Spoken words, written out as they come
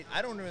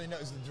I don't really know.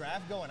 Is the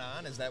draft going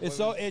on? Is that It's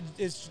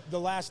it's the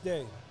last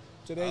day.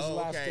 Today's the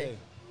last day.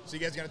 So you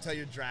guys gonna tell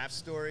your draft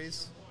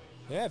stories?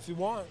 Yeah, if you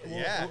want.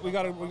 Yeah. We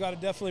gotta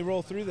definitely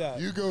roll through that.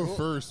 You go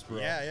first, bro.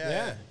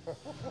 Yeah.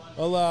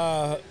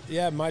 Well,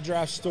 my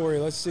draft story.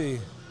 Let's see.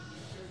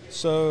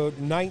 So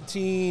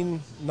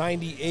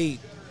 1998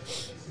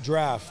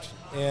 draft,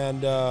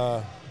 and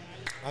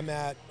I'm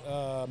at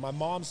my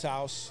mom's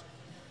house.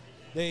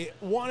 They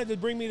wanted to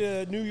bring me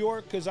to New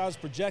York because I was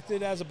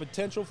projected as a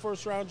potential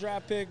first-round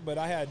draft pick, but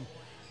I had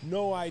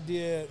no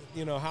idea,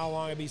 how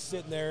long I'd be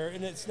sitting there.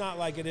 And it's not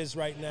like it is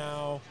right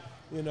now.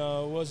 It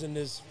wasn't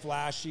as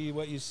flashy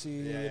what you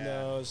see.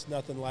 It's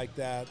nothing like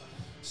that.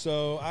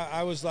 So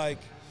I was like,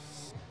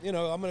 I'm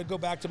going to go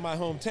back to my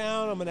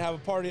hometown. I'm going to have a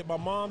party at my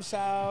mom's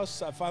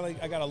house. I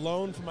got a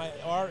loan from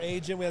our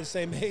agent. We had the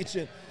same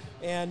agent.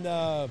 And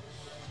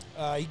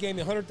he gave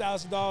me a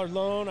 $100,000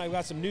 loan. I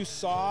got some new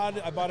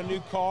sod. I bought a new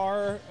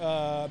car.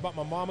 I bought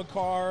my mom a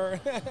car.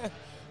 I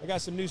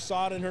got some new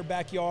sod in her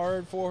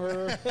backyard for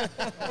her. I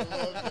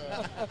love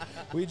that.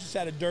 We just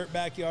had a dirt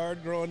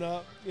backyard growing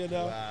up,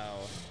 Wow.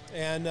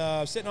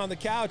 And sitting on the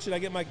couch, and I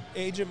get my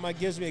agent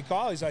gives me a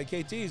call. He's like,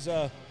 KT's,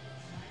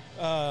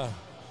 the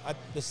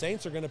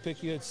Saints are going to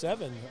pick you at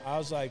 7. I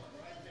was like,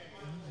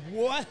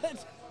 what?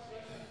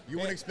 You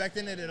weren't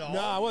expecting it at all?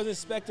 No, I wasn't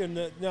expecting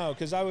it. No,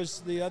 because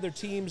the other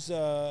teams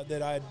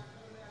that I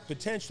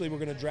potentially were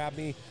going to draft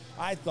me,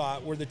 I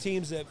thought were the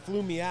teams that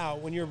flew me out.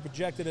 When you're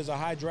projected as a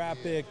high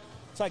draft pick,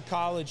 it's like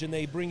college, and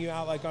they bring you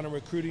out like on a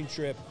recruiting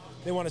trip.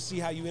 They want to see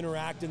how you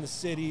interact in the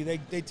city.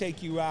 They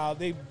take you out.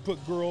 They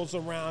put girls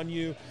around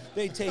you.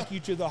 They take you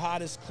to the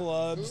hottest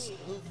clubs.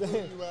 Who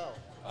flew you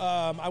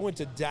out? I went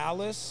to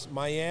Dallas,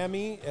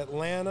 Miami,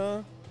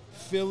 Atlanta,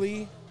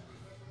 Philly,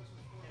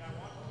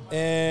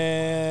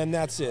 and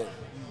that's it,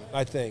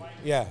 I think.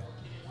 Yeah,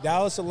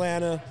 Dallas,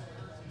 Atlanta,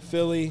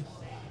 Philly,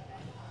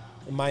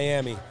 and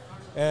Miami.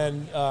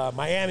 And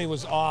Miami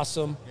was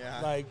awesome.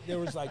 Yeah.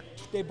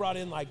 They brought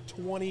in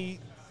 20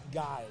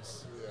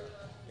 guys.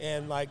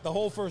 And the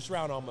whole first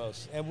round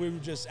almost, and we were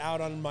just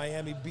out on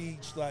Miami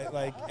Beach,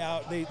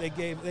 out.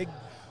 They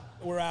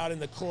were out in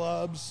the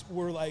clubs.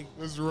 We're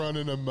was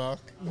running amok,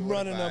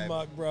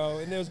 bro.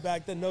 And it was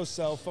back then, no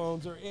cell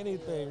phones or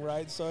anything,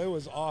 right? So it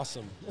was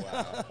awesome.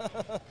 Wow.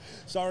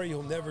 Sorry,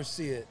 you'll never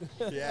see it.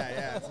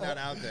 Yeah, it's not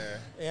out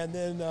there. And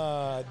then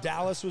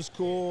Dallas was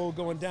cool.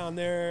 Going down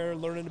there,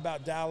 learning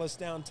about Dallas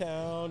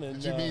downtown. And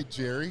did you meet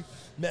Jerry?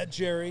 Met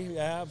Jerry,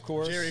 yeah, of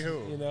course. Jerry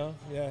who?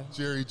 Yeah.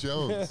 Jerry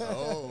Jones.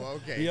 Oh,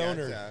 okay.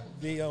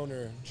 The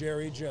owner,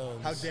 Jerry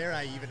Jones. How dare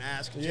I even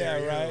ask Jerry?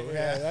 Yeah, right. Who?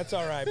 Yeah, that's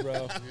all right, bro.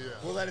 Yeah.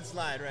 We'll let it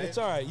slide, right? It's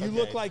all right. You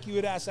look like you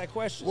would ask that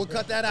question. We'll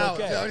cut that out.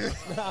 Okay.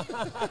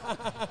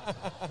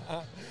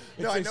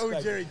 No, I know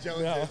who Jerry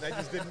Jones is. I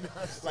just didn't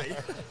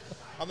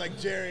I'm like,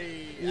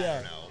 Jerry, I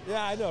don't know.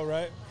 Yeah, I know,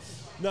 right?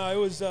 No, it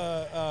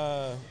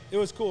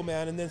was cool,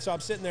 man. And then so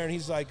I'm sitting there, and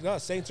he's like, "No,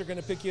 Saints are going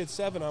to pick you at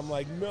 7." I'm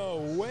like, "No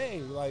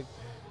way!"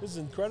 This is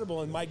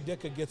incredible. And Mike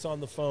Ditka gets on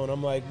the phone.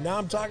 I'm like, "Now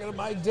I'm talking to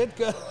Mike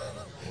Ditka."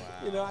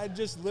 Wow. I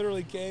just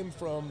literally came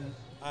from.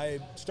 I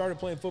started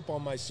playing football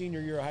my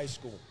senior year of high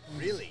school.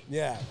 Really?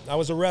 Yeah, I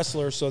was a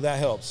wrestler, so that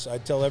helps. I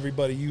tell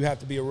everybody you have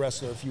to be a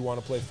wrestler if you want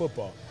to play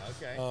football.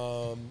 Okay.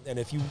 And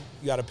if you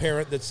got a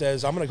parent that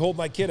says, "I'm going to hold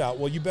my kid out,"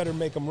 well, you better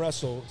make them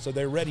wrestle so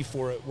they're ready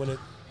for it when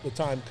the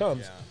time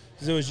comes. Yeah.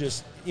 Because it was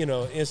just,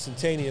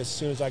 instantaneous. As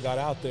soon as I got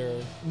out there,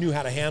 knew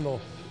how to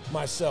handle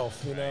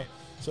myself, Right.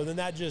 So then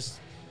that just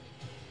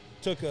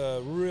took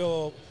a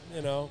real,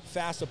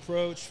 fast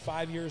approach.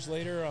 5 years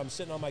later, I'm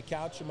sitting on my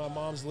couch in my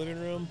mom's living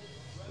room,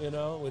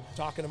 with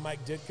talking to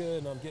Mike Ditka,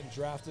 and I'm getting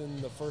drafted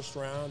in the first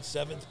round,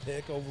 7th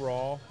pick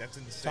overall. That's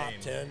insane. Top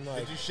 10.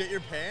 Did you shit your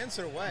pants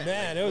or what?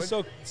 Man, it was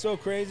so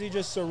crazy,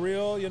 just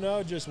surreal,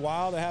 just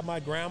wild. I had my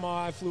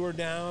grandma, I flew her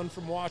down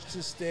from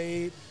Washington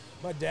State.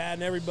 My dad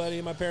and everybody,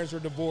 my parents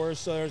were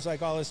divorced, so there was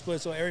all this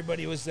split, so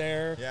everybody was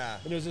there. Yeah.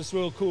 And it was this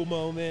real cool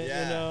moment,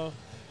 Yeah.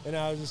 And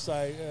I was just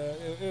like,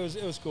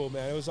 it was cool,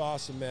 man. It was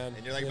awesome, man.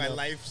 And you're like, my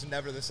life's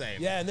never the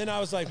same. Yeah, and then I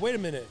was like, wait a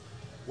minute,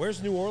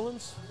 where's New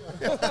Orleans?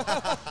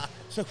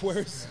 So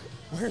where's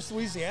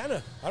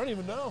Louisiana? I don't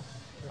even know.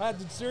 I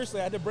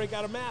had to break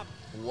out a map.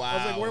 Wow. I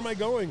was like, where am I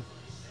going?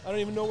 I don't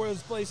even know where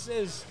this place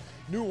is.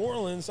 New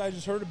Orleans, I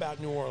just heard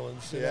about New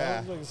Orleans. You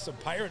know? Like, it's a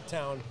pirate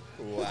town.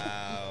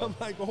 Wow. I'm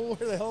like, well,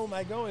 where the hell am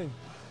I going?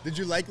 Did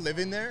you like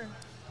living there?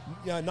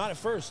 Yeah, not at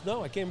first.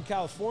 No, I came from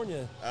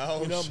California.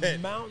 Oh,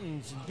 shit.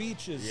 Mountains and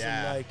beaches.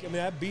 Yeah. And I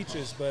have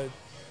beaches,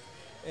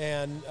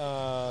 and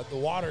the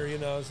water,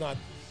 is not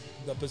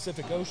the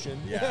Pacific Ocean.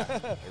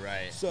 Yeah,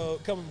 right. So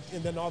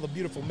and then all the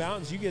beautiful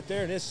mountains. You get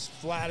there, and it's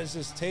flat as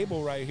this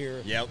table right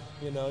here. Yep.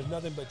 There's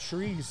nothing but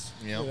trees.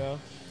 Yep.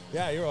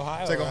 Yeah, you're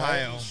Ohio. It's like right?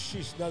 Ohio.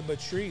 Sheesh, nothing but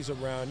trees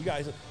around. You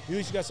guys, at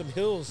least you got some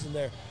hills in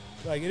there.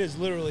 Like, it is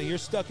literally, you're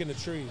stuck in the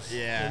trees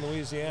in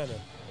Louisiana.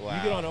 Wow.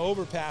 You get on an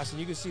overpass and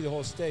you can see the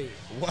whole state.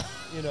 Wow.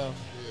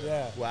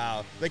 Yeah.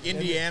 Wow. Like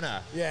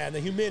Indiana. And the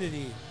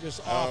humidity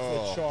just off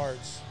the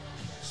charts.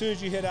 As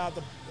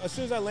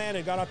soon as I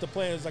landed, got off the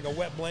plane, it was like a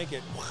wet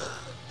blanket.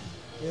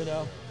 You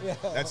know? Yeah.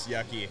 That's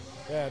yucky.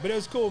 Yeah, but it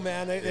was cool,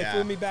 man. They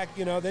flew me back,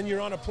 you know, then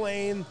you're on a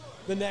plane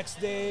the next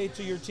day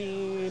to your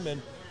team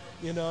and,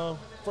 you know,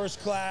 first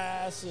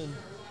class and,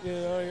 you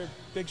know, you're a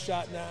big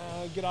shot now.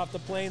 Get off the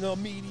plane, the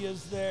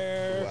media's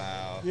there.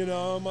 Wow. You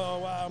know,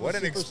 I'm what a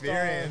an superstar.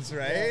 experience,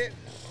 right?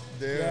 Yeah.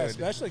 Dude. Yeah,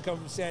 especially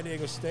coming from San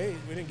Diego State.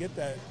 We didn't get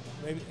that.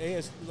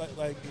 Maybe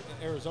like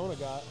Arizona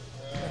got.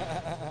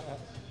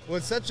 Well,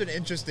 it's such an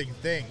interesting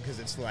thing because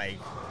it's like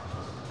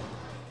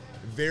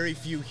very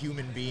few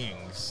human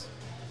beings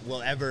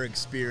will ever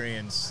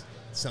experience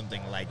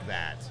something like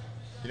that.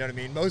 You know what I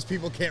mean? Most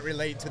people can't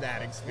relate to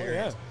that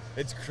experience. Oh,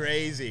 yeah. It's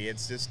crazy.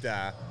 It's just,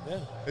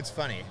 it's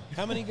funny.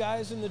 How many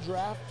guys in the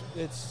draft?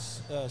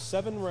 It's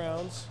 7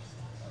 rounds.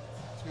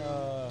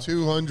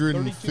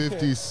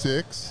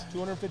 256.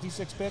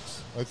 256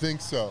 picks. I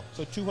think so.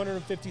 So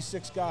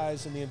 256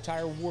 guys in the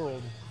entire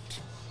world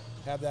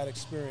have that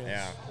experience.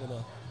 Yeah. You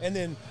know, and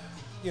then,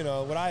 you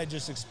know, what I had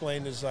just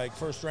explained is like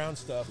first round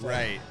stuff.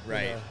 Right. You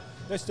know,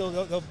 they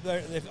still,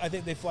 I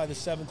think they fly the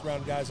 7th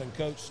round guys on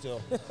coach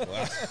still.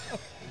 Wow.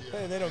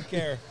 They don't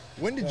care.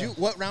 When did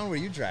what round were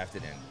you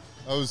drafted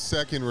in? I was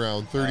 2nd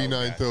round,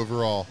 39th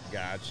overall.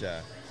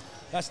 Gotcha.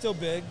 That's still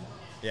big.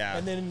 Yeah.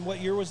 And then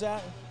what year was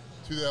that?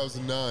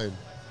 2009.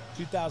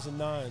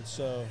 2009.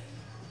 So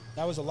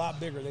that was a lot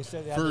bigger. They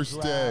said they had First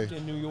the draft day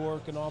in New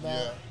York and all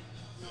that.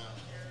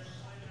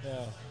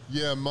 Yeah.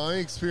 Yeah, my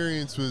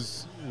experience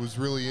was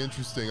really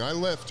interesting. I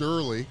left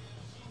early.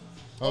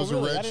 I was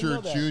really? a I didn't know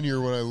redshirt that.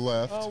 junior when I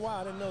left. Oh,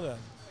 wow. I didn't know that.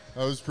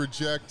 I was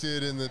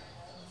projected in the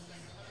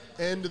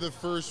end of the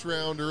first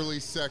round, early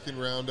second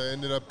round. I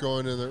ended up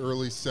going in the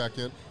early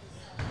second.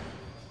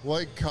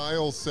 Like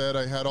Kyle said,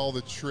 I had all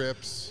the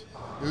trips.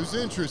 It was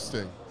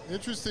interesting.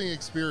 Interesting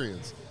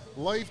experience.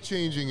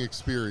 Life-changing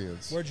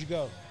experience. Where'd you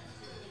go?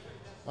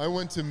 I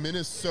went to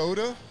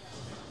Minnesota.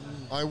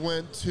 I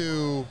went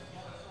to...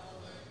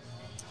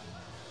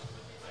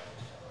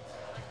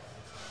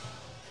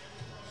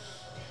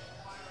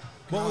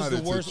 What was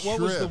the worst? What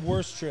was the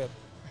worst trip?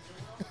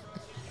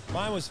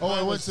 Mine was.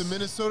 I went to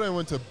Minnesota. I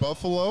went to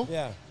Buffalo.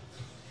 Yeah.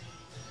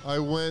 I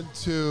went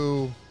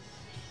to.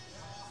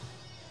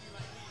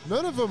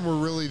 None of them were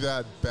really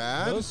that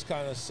bad. Those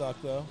kind of suck,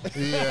 though.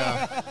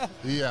 Yeah.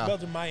 Yeah. Go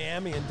to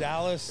Miami and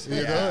Dallas.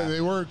 Yeah.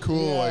 They weren't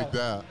cool like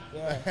that.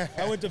 Yeah.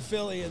 I went to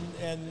Philly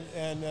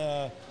and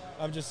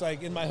I'm just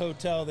like in my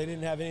hotel. They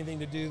didn't have anything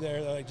to do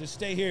there. They're like, just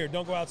stay here.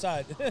 Don't go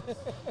outside.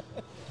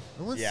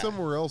 I went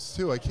somewhere else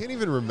too. I can't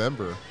even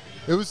remember.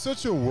 It was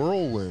such a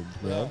whirlwind,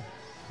 man. Yeah.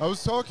 I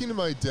was talking to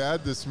my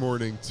dad this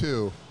morning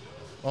too,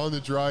 on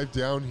the drive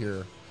down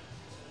here,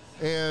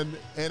 and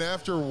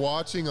after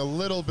watching a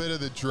little bit of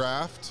the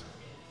draft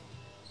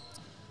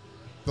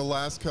the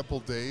last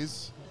couple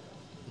days,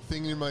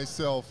 thinking to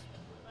myself,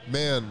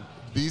 man,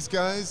 these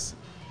guys,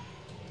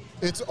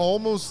 it's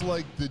almost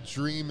like the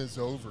dream is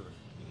over,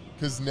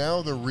 because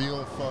now the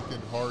real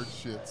fucking hard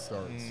shit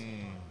starts.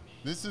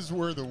 This is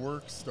where the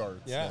work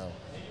starts now.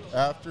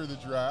 After the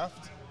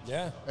draft.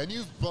 Yeah. And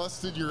you've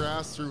busted your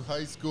ass through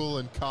high school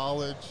and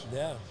college.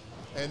 Yeah.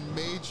 And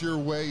made your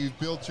way. You've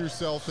built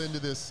yourself into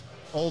this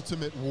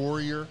ultimate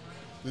warrior,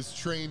 this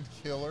trained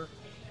killer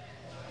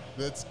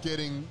that's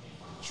getting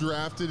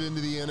drafted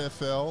into the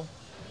NFL.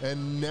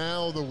 And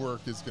now the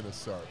work is going to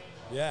start.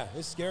 Yeah,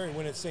 it's scary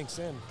when it sinks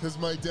in. Because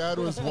my dad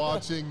was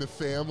watching the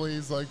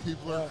families, like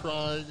people are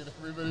crying and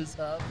everybody's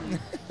happy.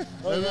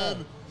 And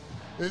then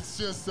it's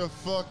just a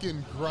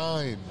fucking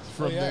grind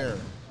from there.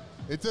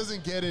 It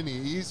doesn't get any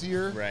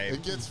easier. Right.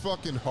 It gets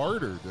fucking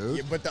harder, dude.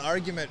 Yeah, but the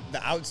argument,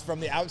 from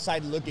the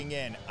outside looking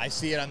in, I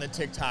see it on the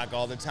TikTok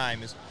all the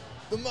time, is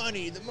the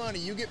money,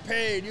 you get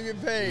paid.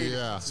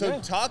 Yeah. So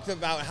talk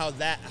about how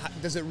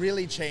does it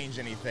really change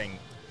anything?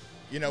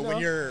 You know, when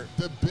you're...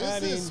 The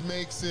business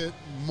makes it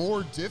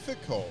more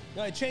difficult.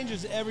 No, it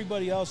changes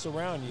everybody else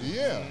around you.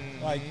 Yeah.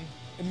 Like,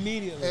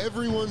 immediately.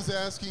 Everyone's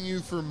asking you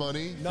for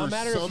money. No for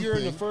matter something. if you're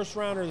in the 1st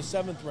round or the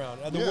 7th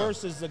round. The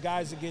worst is the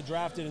guys that get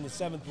drafted in the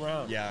 7th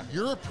round. Yeah.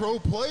 You're a pro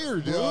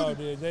player, dude. Oh,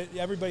 dude.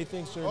 Everybody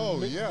thinks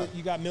that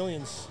you got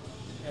millions.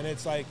 And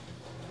it's like,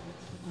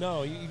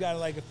 no, you got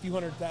like a few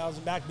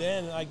 $100,000. Back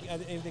then, like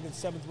anything in the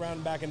 7th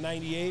round back in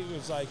 '98, it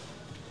was like,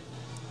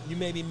 you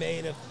maybe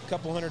made a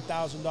couple $100,000.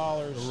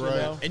 Right. You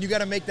know? And you got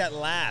to make that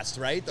last,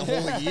 right? The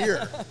whole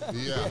year.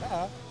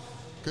 Yeah.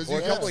 Because Or you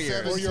a got couple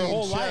years. Or your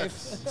whole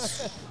checks.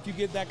 life. If you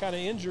get that kind of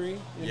injury.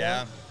 You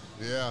Yeah.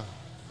 know?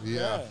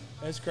 Yeah.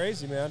 That's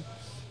crazy, man.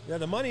 Yeah,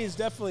 the money is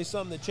definitely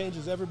something that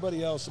changes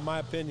everybody else, in my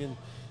opinion.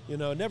 You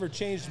know, it never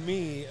changed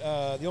me.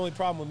 The only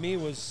problem with me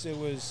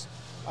was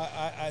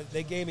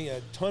they gave me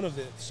a ton of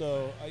it.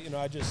 So, you know,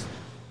 I just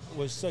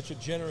was such a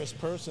generous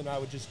person. I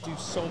would just do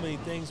so many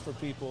things for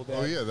people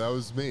that that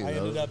was me. I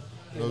ended up,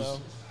 you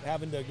know,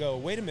 having to go,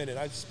 wait a minute,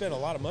 I spent a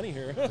lot of money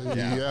here.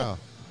 Yeah.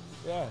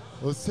 Yeah.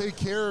 Let's take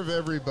care of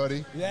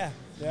everybody. Yeah.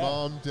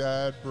 Mom,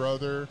 dad,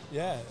 brother.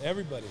 Yeah,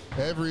 everybody.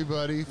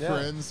 Everybody,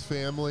 friends,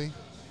 family.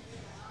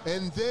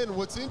 And then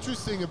what's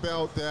interesting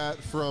about that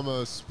from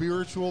a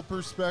spiritual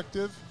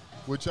perspective,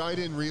 which I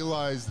didn't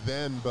realize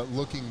then, but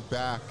looking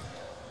back,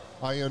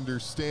 I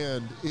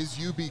understand, is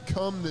you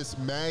become this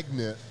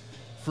magnet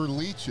for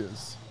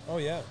leeches. Oh,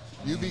 yeah.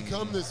 You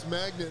become this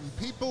magnet, and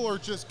people are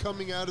just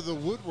coming out of the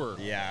woodwork.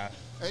 Yeah.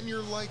 And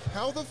you're like,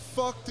 how the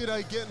fuck did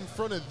I get in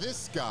front of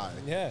this guy?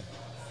 Yeah.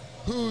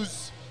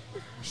 Who's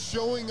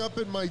showing up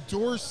at my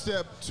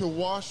doorstep to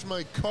wash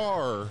my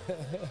car,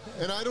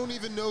 and I don't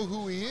even know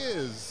who he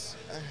is.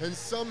 And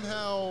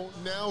somehow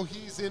now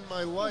he's in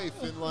my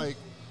life, and like,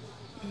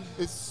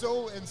 it's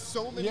so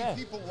many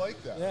people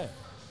like that. Yeah.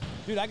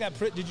 Dude,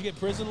 did you get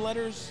prison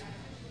letters?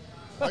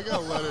 I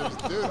got letters,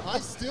 dude. I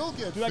still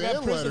get Dude, I fan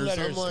got prison letters.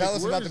 letters. I'm like, Tell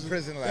us about where's the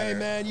prison letter. Hey,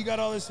 man, you got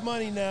all this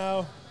money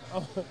now.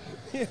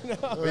 You know?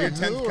 Or your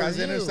 10th Who are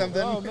cousin or you?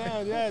 something? Oh,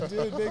 man, yeah,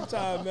 dude, big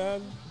time,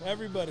 man.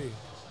 Everybody.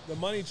 The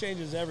money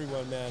changes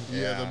everyone, man.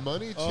 Yeah, Yeah. the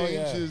money Oh,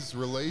 yeah. changes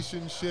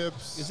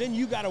relationships. Because then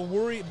you got to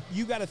worry,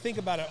 you got to think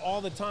about it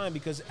all the time,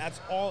 because that's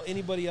all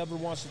anybody ever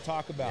wants to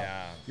talk about.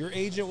 Yeah. Your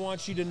agent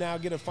wants you to now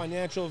get a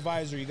financial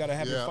advisor. You got to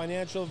have your Yeah.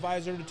 financial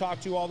advisor to talk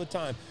to all the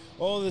time.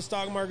 Oh, the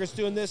stock market's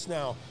doing this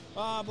now.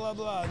 Blah,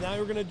 blah. Now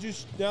we're going to do,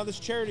 now this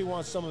charity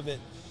wants some of it.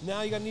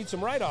 Now you got to need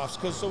some write-offs,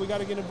 so we got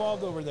to get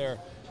involved over there.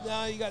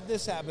 Now you got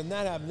this happen,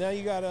 that happened. Now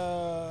you got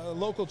a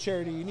local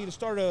charity. You need to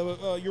start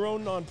your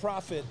own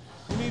nonprofit.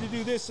 You need to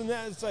do this and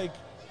that. It's like,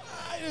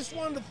 I just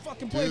wanted to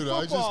fucking play Dude,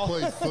 football. I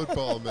just played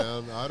football,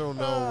 man. I don't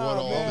know what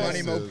all man.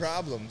 this Money, is. mo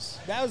problems.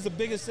 That was the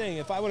biggest thing.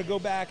 If I would have go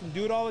back and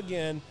do it all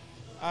again,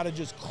 I'd have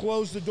just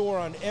closed the door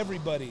on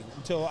everybody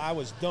until I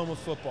was done with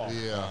football.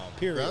 Yeah,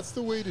 Period. that's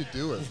the way to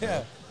do it. Yeah.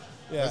 man.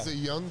 Yeah. As a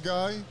young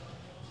guy,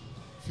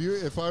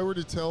 if I were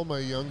to tell my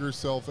younger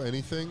self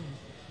anything,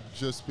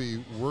 just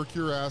be work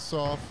your ass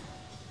off,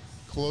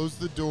 close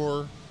the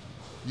door.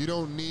 You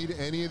don't need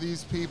any of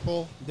these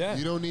people. Yeah.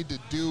 You don't need to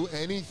do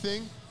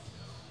anything.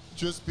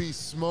 Just be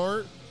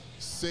smart,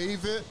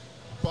 save it,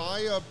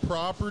 buy a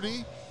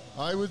property,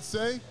 I would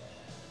say.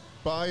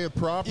 Buy a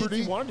property.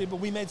 If you wanted to,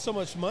 but we made so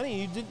much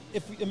money.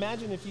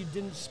 Imagine if you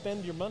didn't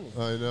spend your money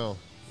I know.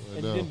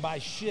 and you didn't buy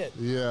shit.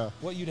 Yeah.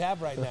 What you'd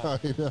have right now,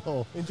 I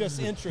know. and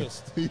just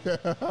interest. Yeah,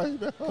 I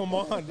know. Come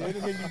on, dude.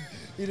 I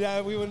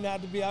mean, we wouldn't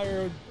have to be out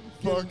here.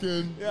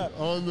 Fucking Yeah.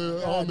 on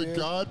the dude.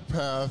 God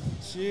path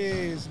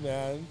Jeez,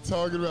 man.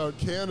 talking about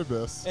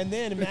cannabis. And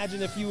then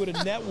imagine if you would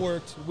have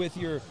networked with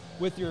your.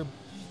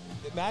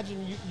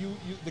 Imagine you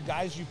the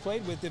guys you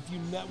played with, if you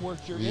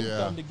networked your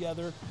income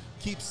together,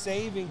 keep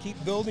saving, keep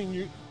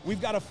building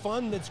we've got a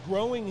fund that's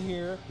growing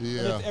here. Yeah.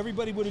 And if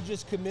everybody would have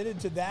just committed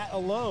to that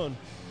alone,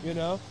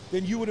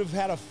 then you would have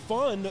had a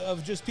fund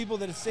of just people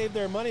that have saved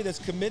their money that's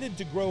committed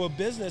to grow a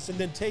business, and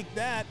then take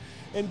that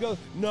and go,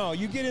 no,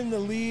 you get in the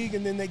league,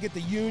 and then they get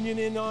the union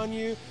in on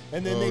you,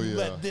 and then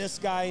let this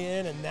guy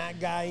in and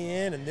that guy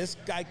in, and this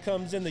guy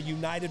comes in, the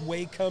United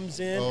Way comes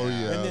in, Oh,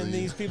 yeah. and then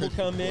these people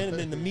come in, and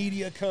then the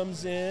media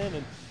comes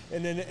in,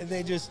 and then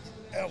they just,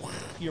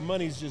 your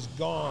money's just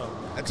gone.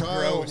 That's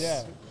Kyle, gross.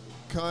 Yeah.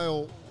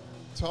 Kyle,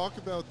 talk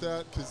about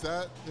that, because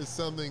that is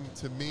something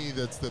to me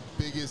that's the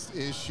biggest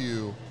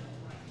issue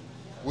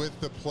with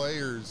the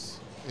players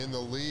in the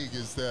league,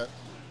 is that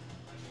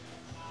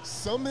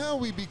somehow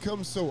we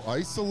become so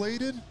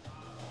isolated.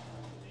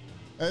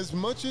 As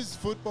much as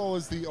football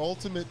is the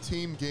ultimate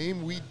team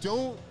game, we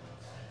don't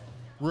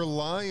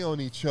rely on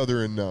each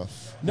other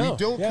enough. No, we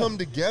don't yeah. come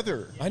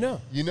together. I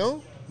know. You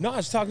know? No, I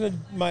was talking to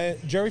my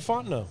Jerry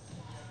Fontenot.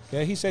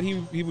 Okay, he said he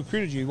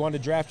recruited you. He wanted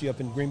to draft you up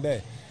in Green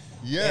Bay.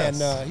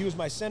 Yes. And he was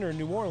my center in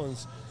New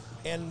Orleans.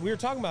 And we were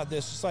talking about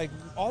this. It's like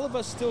all of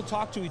us still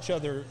talk to each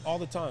other all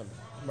the time,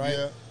 right?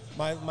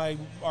 Yeah.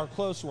 Our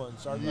close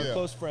ones, our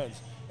close friends.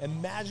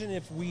 Imagine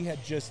if we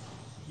had just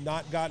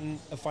not gotten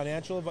a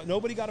financial advisor.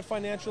 Nobody got a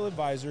financial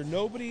advisor.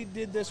 Nobody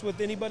did this with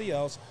anybody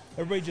else.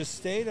 Everybody just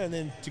stayed, and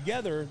then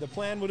together, the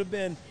plan would have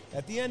been,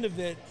 at the end of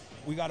it,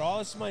 we got all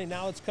this money.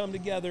 Now let's come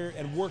together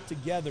and work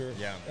together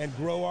and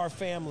grow our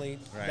family.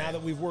 Right. Now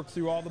that we've worked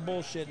through all the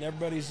bullshit and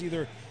everybody's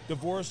either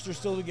divorced or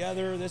still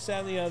together, this,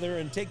 that, and the other,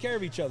 and take care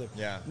of each other.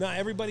 Yeah. Now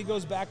everybody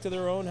goes back to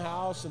their own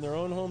house and their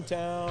own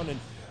hometown, and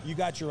you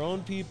got your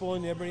own people,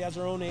 and everybody has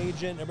their own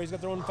agent. Everybody's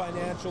got their own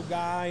financial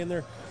guy and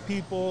their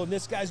people, and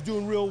this guy's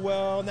doing real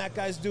well, and that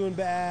guy's doing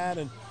bad,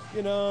 and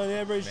and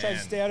everybody's trying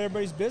to stay out of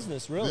everybody's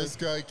business, really. This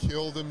guy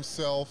killed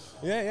himself.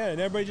 Yeah, and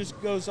everybody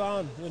just goes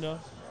on, Yeah.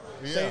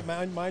 Say,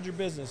 mind your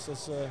business.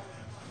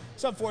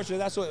 It's unfortunate.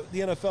 That's what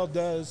the NFL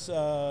does.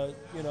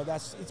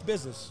 It's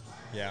business.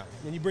 Yeah.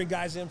 And you bring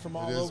guys in from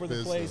all It is over the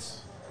business.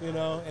 place,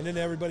 and then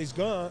everybody's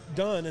done,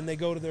 and they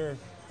go to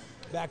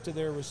back to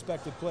their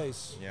respective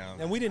place. Yeah.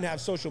 And we didn't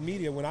have social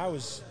media when I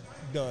was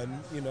done,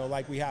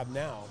 like we have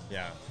now.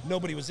 Yeah.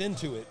 Nobody was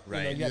into it.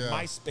 Right. You had Yeah.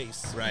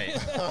 MySpace. Right.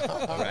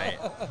 Right.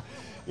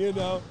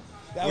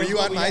 That Were was you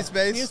what on we had.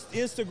 MySpace?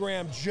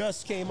 Instagram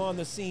just came on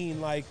the scene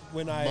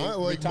when I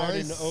retired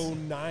in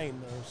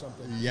 2009 or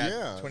something. Yeah.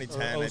 Yeah.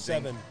 2010, Or I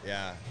 07. think.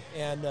 Yeah.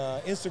 And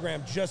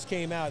Instagram just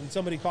came out, and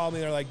somebody called me.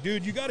 They're like,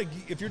 "Dude,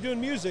 if you're doing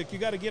music, you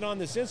got to get on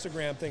this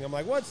Instagram thing." I'm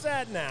like, "What's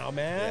that now,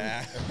 man?"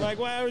 Yeah. I'm like,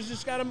 "Well,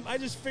 I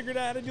just figured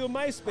out how to do a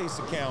MySpace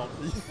account."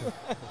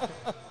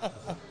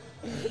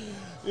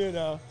 You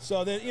know,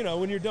 so then, you know,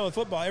 when you're done with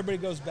football, everybody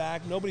goes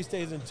back. Nobody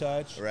stays in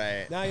touch.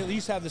 Right. Now you at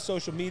least have the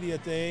social media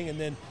thing, and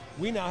then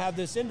we now have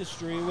this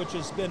industry, which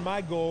has been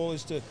my goal,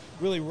 is to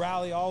really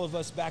rally all of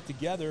us back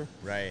together.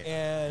 Right.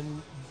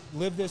 And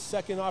live this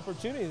second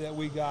opportunity that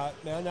we got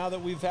now that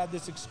we've had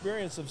this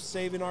experience of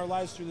saving our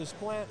lives through this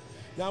plant.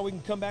 Now we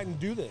can come back and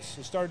do this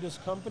and start this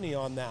company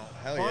on that.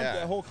 Hell yeah.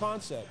 That whole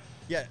concept.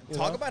 Yeah,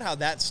 talk about how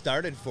that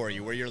started for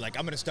you, where you're like,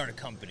 I'm going to start a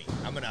company.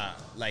 I'm going to,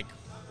 like,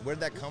 where'd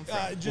that come from?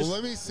 Well,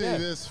 let me say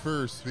this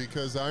first,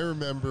 because I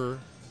remember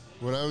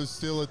when I was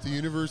still at the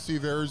University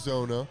of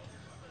Arizona,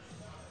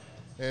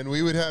 and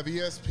we would have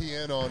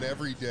ESPN on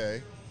every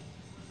day,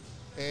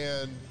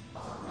 and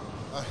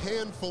a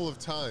handful of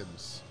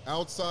times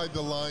outside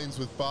the lines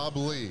with Bob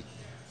Lee,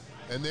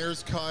 and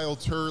there's Kyle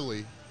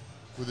Turley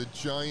with a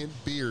giant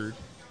beard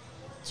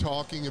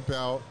talking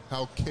about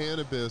how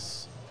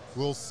cannabis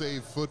will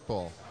save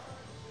football.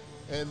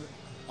 And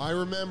I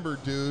remember,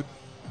 dude,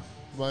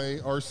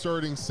 our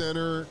starting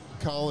center,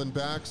 Colin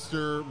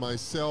Baxter,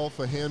 myself,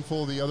 a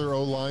handful of the other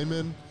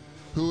O-linemen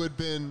who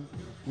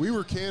we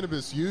were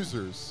cannabis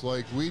users.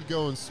 Like, we'd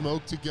go and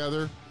smoke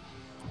together.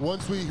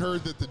 Once we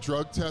heard that the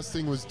drug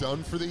testing was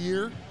done for the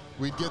year,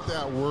 we'd get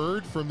that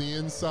word from the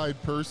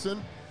inside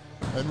person,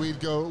 and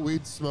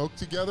we'd smoke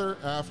together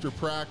after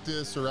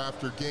practice or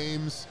after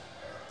games.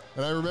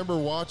 And I remember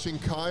watching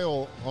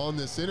Kyle on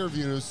this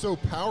interview, and it was so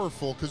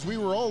powerful because we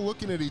were all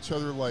looking at each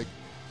other like,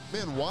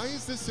 man, why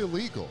is this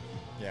illegal?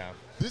 Yeah.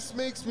 This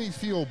makes me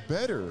feel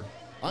better.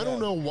 I don't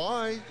know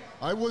why.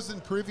 I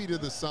wasn't privy to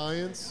the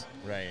science.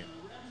 Right.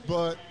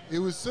 But it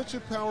was such a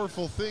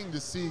powerful thing to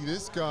see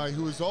this guy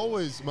who was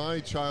always my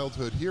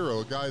childhood hero,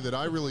 a guy that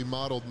I really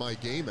modeled my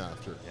game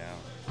after. Yeah.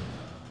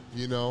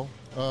 You know,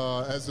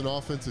 as an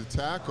offensive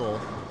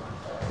tackle.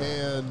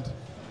 And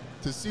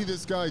to see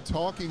this guy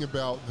talking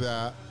about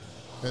that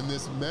and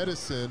this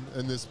medicine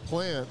and this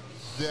plant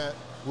that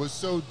was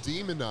so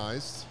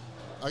demonized,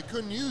 I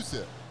couldn't use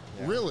it,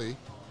 really.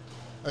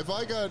 If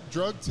I got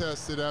drug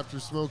tested after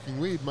smoking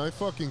weed, my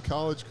fucking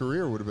college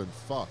career would have been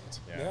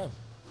fucked. Yeah.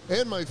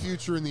 And my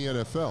future in the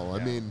NFL.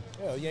 I mean...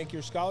 Yeah, yank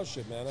your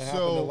scholarship, man. That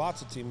happened to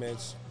lots of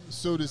teammates.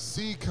 So to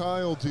see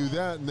Kyle do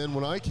that, and then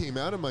when I came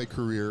out of my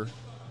career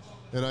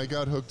and I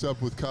got hooked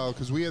up with Kyle,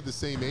 because we had the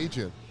same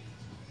agent,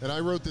 and I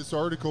wrote this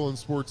article in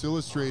Sports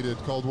Illustrated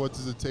called What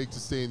Does It Take to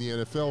Stay in the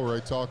NFL, where I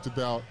talked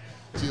about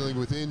dealing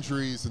with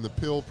injuries and the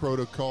pill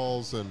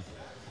protocols and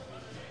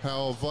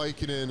how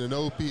Vicodin and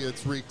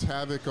opiates wreaked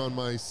havoc on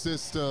my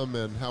system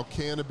and how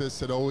cannabis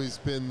had always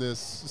been this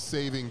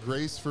saving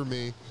grace for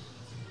me.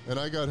 And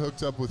I got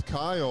hooked up with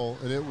Kyle,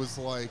 and it was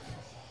like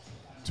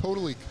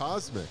totally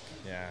cosmic.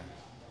 Yeah.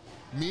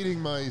 Meeting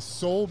my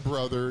soul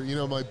brother, you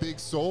know, my big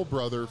soul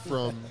brother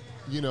from,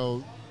 you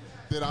know,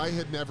 that I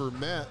had never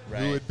met,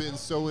 who had been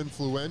so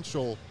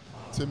influential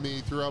to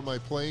me throughout my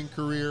playing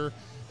career,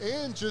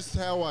 and just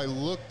how I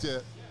looked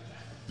at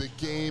the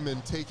game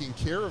and taking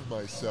care of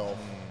myself.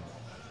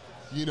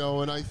 You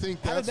know, and I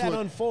think that's how did that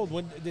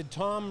unfold? Did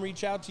Tom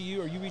reach out to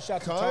you, or you reached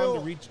out to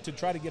Tom to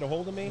try to get a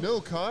hold of me?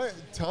 No,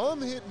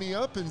 Tom hit me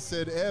up and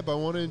said, Eb, I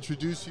want to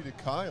introduce you to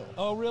Kyle.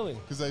 Oh, really?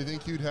 Because I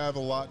think you'd have a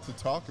lot to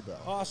talk about.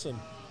 Awesome.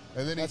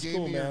 And then he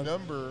gave me your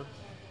number,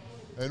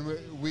 and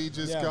we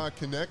just got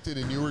connected,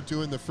 and you were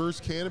doing the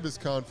first cannabis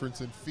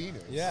conference in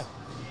Phoenix. Yeah.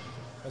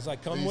 I was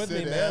like, come with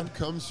me, man. Eb,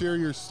 come share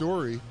your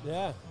story.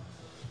 Yeah.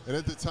 And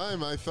at the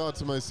time, I thought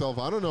to myself,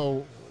 I don't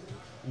know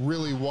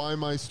really why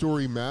my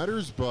story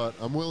matters, but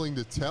I'm willing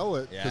to tell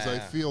it because I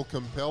feel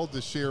compelled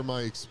to share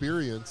my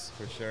experience.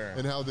 For sure.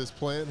 And how this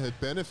plant had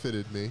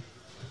benefited me.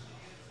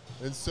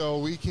 And so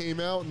we came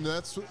out, and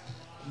that's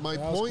my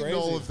point in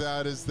all of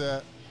that is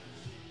that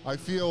I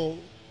feel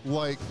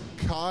like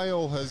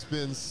Kyle has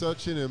been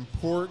such an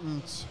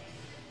important...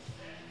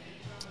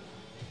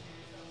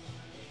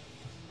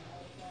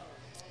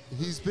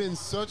 He's been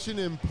such an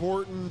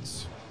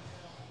important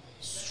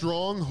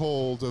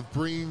stronghold of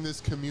bringing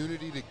this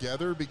community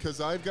together,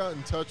 because I've got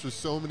in touch with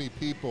so many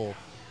people,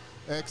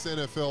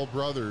 ex-NFL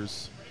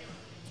brothers,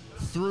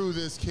 through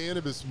this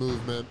cannabis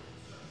movement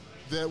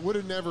that would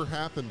have never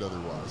happened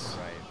otherwise,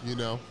 you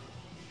know?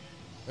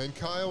 And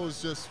Kyle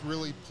was just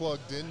really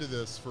plugged into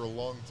this for a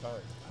long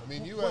time. I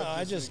mean, you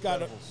have this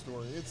incredible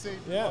story. It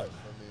saved your life.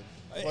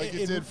 I mean, like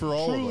it did for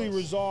all of us. Truly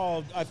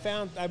resolved.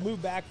 I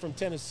moved back from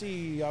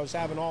Tennessee. I was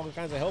having all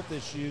kinds of health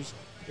issues,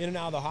 in and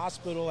out of the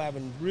hospital,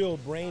 having real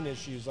brain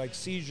issues like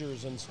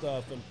seizures and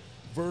stuff, and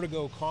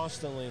vertigo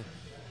constantly,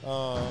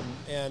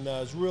 and it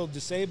was real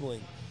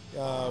disabling.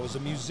 I was a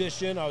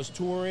musician. I was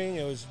touring.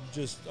 It was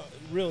just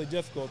really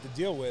difficult to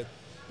deal with.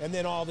 And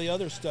then all the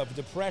other stuff,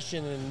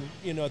 depression and,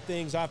 you know,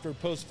 things after a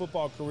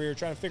post-football career,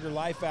 trying to figure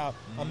life out.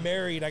 I'm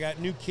married. I got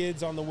new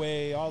kids on the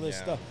way, all this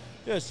stuff.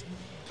 Just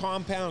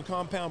compound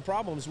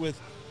problems with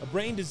a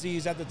brain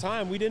disease at the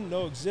time we didn't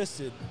know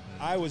existed.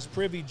 I was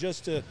privy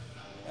just to,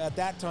 at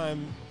that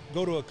time,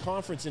 go to a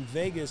conference in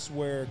Vegas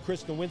where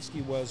Chris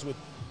Nowinski was, with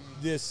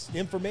this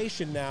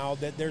information now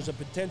that there's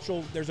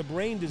a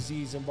brain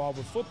disease involved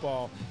with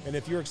football. And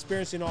if you're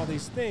experiencing all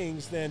these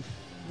things, then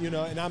You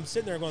know, and I'm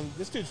sitting there going,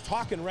 this dude's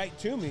talking right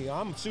to me.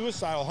 I'm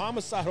suicidal,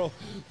 homicidal,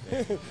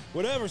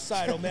 whatever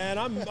sidal, man.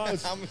 I'm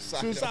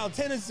suicidal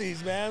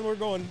tendencies, man. We're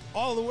going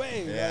all the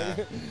way. Yeah.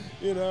 Like,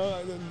 you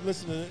know,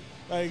 listen to it.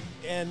 Like,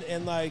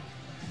 and like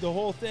the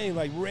whole thing,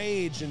 like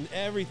rage and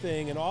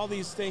everything and all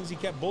these things he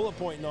kept bullet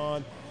pointing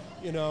on,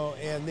 you know,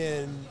 and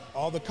then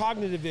all the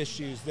cognitive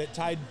issues that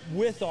tied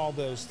with all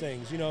those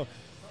things, you know,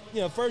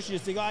 first you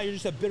just think, oh, you're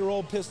just a bitter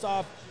old pissed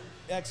off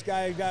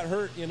ex-guy who got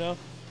hurt, you know.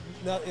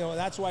 No, you know,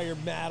 that's why you're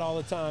mad all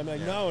the time.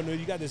 Like, no,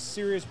 you got this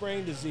serious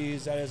brain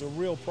disease that is a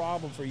real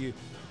problem for you.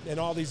 And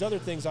all these other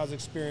things I was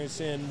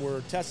experiencing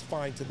were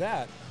testifying to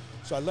that.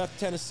 So I left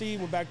Tennessee,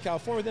 went back to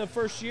California. Then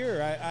first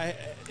year, I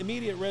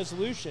immediate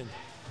resolution.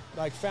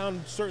 Like,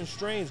 found certain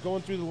strains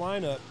going through the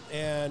lineup.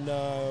 And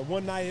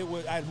one night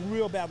I had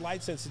real bad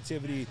light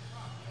sensitivity,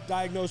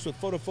 diagnosed with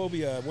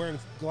photophobia, wearing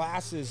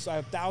glasses. I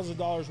have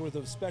 $1,000 worth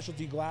of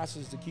specialty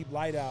glasses to keep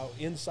light out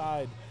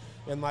inside.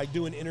 And like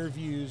doing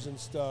interviews and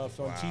stuff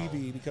on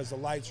TV because the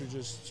lights are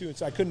just too.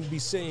 So I couldn't be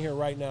sitting here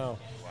right now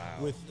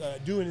with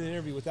doing an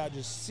interview without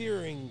just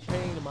searing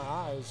pain in my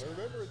eyes. I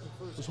remember at the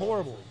first. It was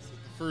horrible.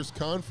 At the first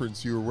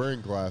conference, you were wearing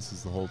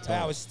glasses the whole time.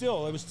 Yeah, it was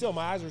still.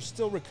 My eyes were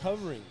still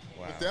recovering.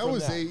 Wow. But that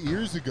was 8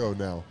 years ago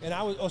now. And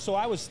I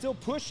was still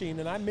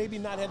pushing, and I maybe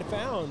not had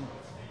found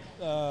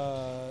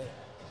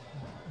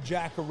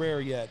Jack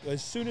Herrera yet.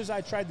 As soon as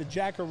I tried the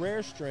Jack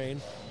Herrera strain,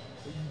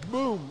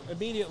 boom,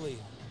 immediately.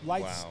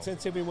 Light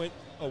sensitivity went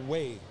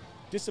away,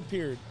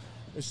 disappeared.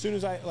 As soon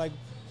as I, like,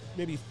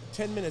 maybe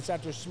 10 minutes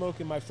after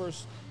smoking my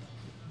first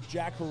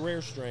Jack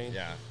Herrera strain,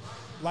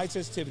 light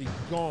sensitivity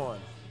gone,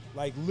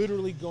 like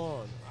literally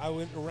gone. I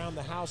went around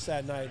the house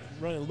that night,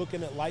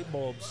 looking at light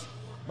bulbs.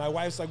 My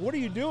wife's like, "What are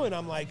you doing?"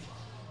 I'm like,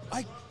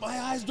 my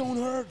eyes don't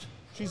hurt."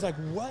 She's like,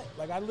 "What?"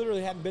 Like, I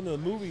literally hadn't been to the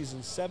movies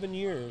in 7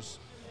 years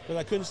because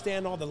I couldn't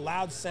stand all the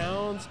loud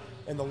sounds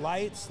and the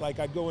lights. Like,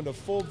 I'd go into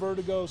full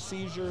vertigo,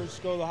 seizures,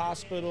 go to the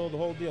hospital, the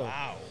whole deal.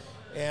 Wow.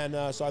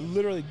 And so I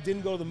literally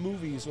didn't go to the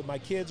movies with my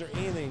kids or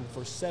anything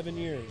for 7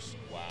 years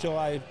till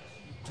I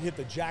hit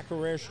the Jack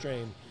Herrera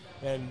strain,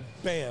 and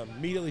bam,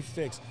 immediately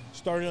fixed.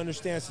 Started to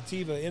understand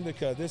sativa,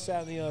 indica, this,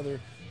 that, and the other.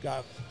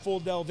 Got full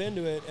delve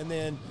into it, and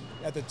then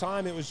at the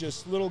time it was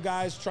just little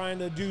guys trying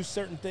to do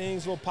certain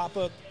things, little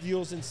pop-up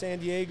deals in San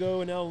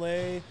Diego and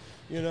LA.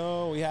 You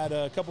know, we had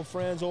a couple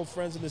friends, old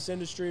friends in this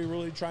industry,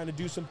 really trying to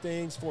do some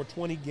things.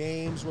 420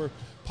 games were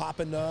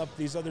popping up.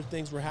 These other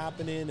things were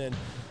happening, and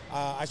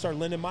I started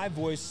lending my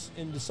voice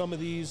into some of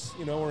these.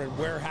 You know, we're in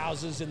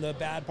warehouses in the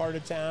bad part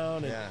of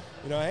town, and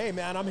you know, hey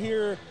man, I'm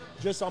here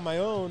just on my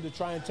own to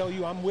try and tell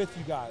you I'm with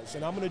you guys,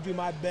 and I'm going to do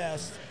my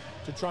best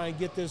to try and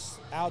get this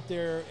out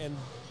there and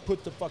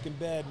put the fucking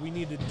bed. We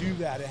need to do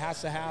that. It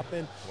has to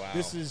happen.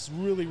 This is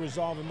really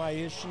resolving my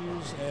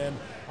issues, and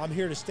I'm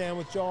here to stand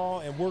with y'all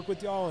and work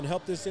with y'all and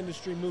help this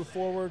industry move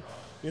forward.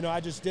 You know, I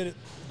just did it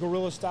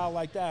guerrilla style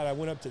like that. I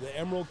went up to the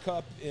Emerald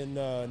Cup in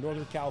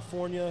Northern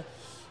California.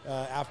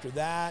 After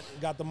that,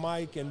 got the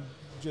mic and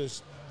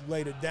just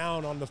laid it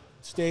down on the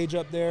stage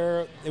up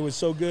there. It was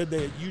so good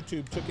that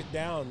YouTube took it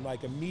down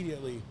like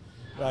immediately.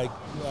 Like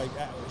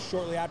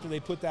shortly after they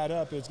put that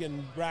up, it was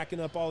racking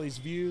up all these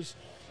views.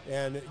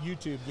 And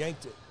YouTube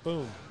yanked it.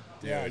 Boom.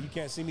 Dude. Yeah, you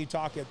can't see me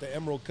talk at the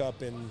Emerald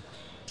Cup in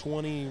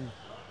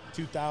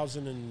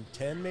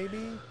 2010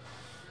 maybe?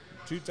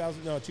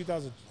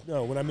 2000,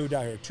 when I moved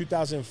out here.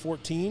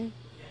 2014,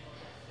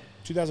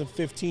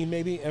 2015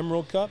 maybe,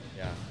 Emerald Cup.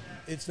 Yeah.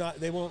 It's not,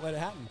 they won't let it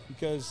happen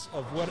because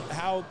of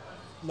how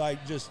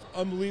like just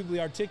unbelievably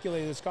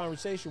articulated this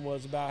conversation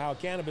was about how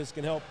cannabis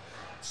can help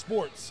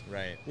sports,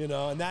 right? You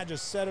know, and that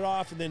just set it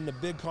off. And then the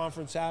big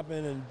conference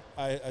happened, and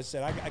I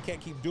said, I can't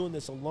keep doing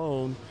this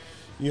alone.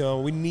 You know,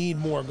 we need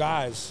more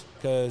guys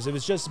because if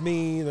it's just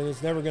me, then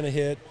it's never going to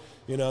hit.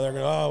 You know, they're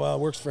going to, oh well, it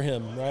works for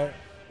him, right?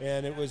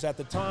 And it was at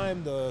the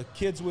time the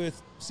kids with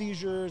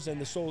seizures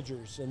and the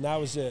soldiers, and that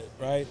was it,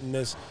 right? And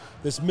this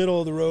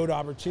middle of the road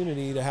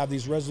opportunity to have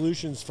these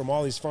resolutions from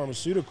all these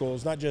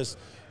pharmaceuticals, not just,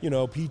 you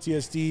know,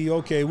 PTSD.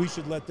 Okay, we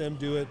should let them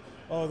do it.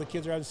 Oh, the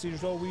kids are having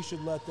seizures. Oh, we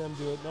should let them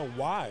do it. No,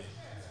 why?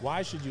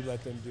 Why should you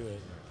let them do it?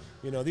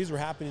 You know, these were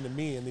happening to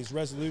me, and these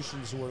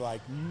resolutions were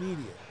like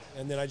immediate.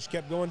 And then I just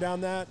kept going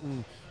down that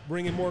and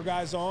bringing more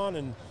guys on,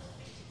 and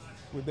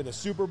we've been to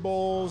Super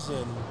Bowls,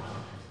 and,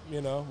 you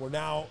know, we're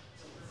now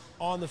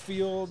on the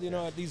field, you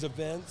know, at these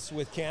events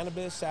with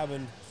cannabis,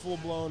 having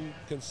full-blown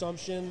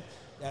consumption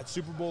at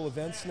Super Bowl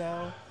events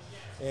now.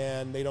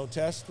 And they don't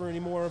test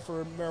anymore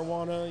for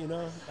marijuana, you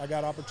know. I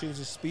got opportunities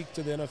to speak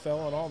to the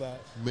NFL and all that.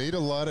 Made a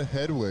lot of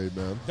headway,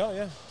 man. Oh,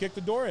 yeah. Kick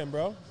the door in,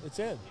 bro. It's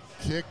in.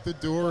 Kick the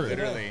door in.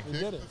 Literally. We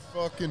did it. The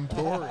fucking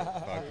door in.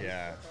 Fuck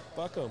yeah.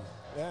 Fuck them.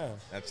 Yeah.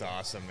 That's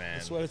awesome, man.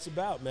 That's what it's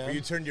about, man. But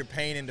you turned your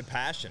pain into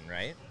passion,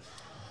 right?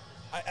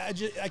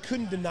 I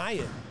couldn't deny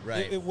it.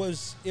 Right. It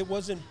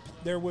wasn't,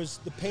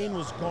 the pain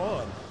was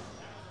gone,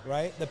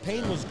 right? The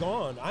pain was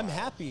gone. I'm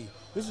happy.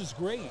 This is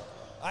great.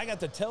 I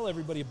got to tell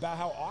everybody about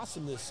how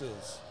awesome this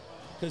is,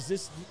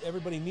 because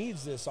everybody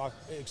needs this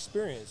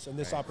experience and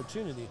this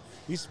opportunity.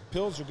 These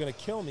pills are going to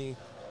kill me.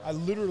 I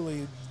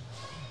literally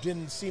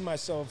didn't see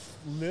myself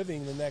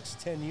living the next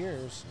 10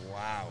 years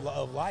Wow.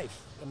 of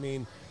life. I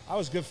mean, I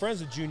was good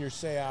friends with Junior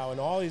Seau and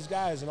all these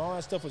guys, and all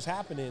that stuff was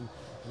happening,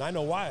 and I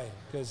know why,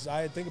 because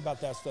I think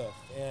about that stuff,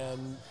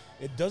 and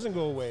it doesn't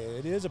go away.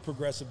 It is a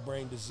progressive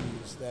brain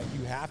disease that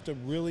you have to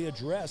really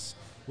address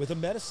with a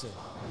medicine.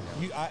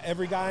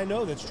 Every guy I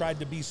know that's tried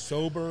to be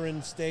sober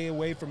and stay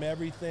away from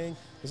everything,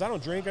 because I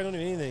don't drink, I don't do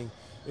anything.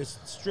 It's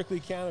strictly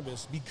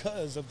cannabis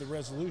because of the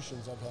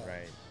resolutions I've had.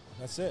 Right.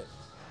 That's it.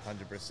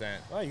 100%.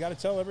 Well, you got to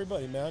tell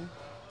everybody, man.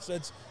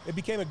 It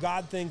became a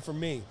God thing for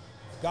me.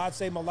 God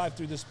saved my life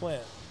through this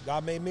plant.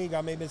 God made me.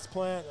 God made this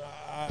plant.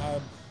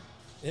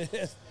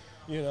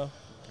 You know,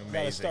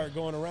 got to start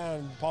going around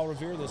and Paul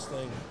Revere this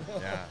thing.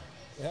 Yeah.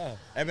 Yeah.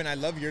 Eben, I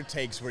love your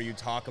takes where you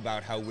talk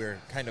about how we're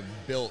kind of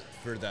built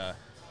for the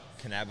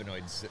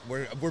cannabinoids.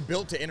 We're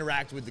built to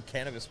interact with the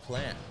cannabis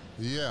plant.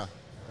 Yeah,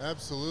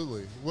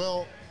 absolutely.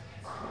 Well,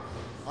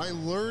 I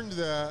learned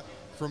that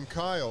from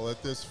Kyle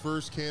at this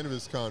first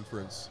cannabis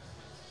conference.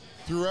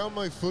 Throughout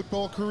my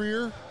football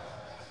career,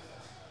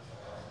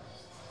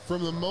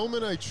 from the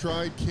moment I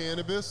tried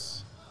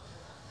cannabis,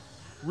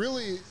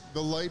 really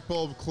the light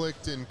bulb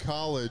clicked in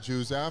college. It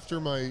was after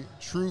my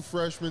true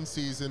freshman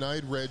season. I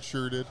had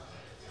redshirted.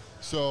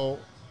 So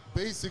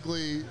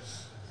basically,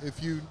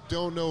 if you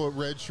don't know what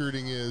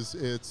redshirting is,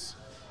 it's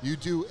you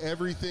do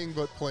everything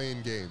but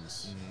playing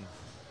games. Mm-hmm.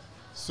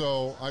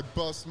 So I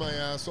bust my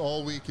ass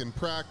all week in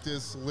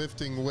practice,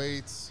 lifting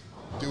weights,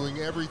 doing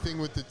everything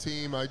with the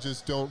team. I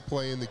just don't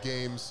play in the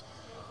games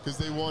because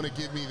they want to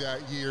give me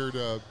that year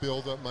to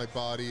build up my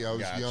body. I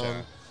was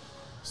young.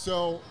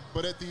 So,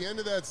 but at the end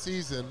of that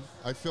season,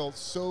 I felt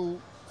so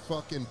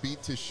fucking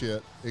beat to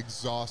shit,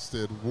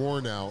 exhausted,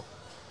 worn out.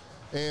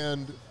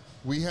 And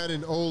we had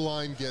an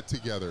O-line get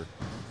together.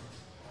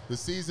 The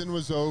season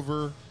was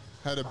over,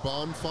 had a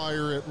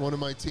bonfire at one of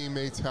my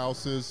teammates'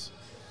 houses.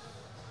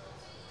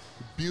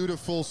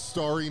 Beautiful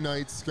starry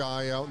night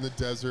sky out in the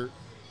desert.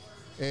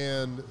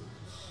 And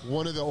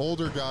one of the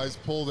older guys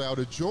pulled out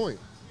a joint.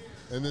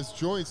 And this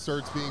joint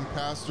starts being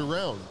passed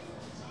around.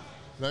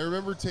 And I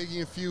remember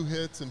taking a few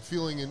hits and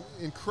feeling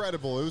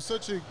incredible. It was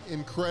such an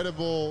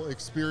incredible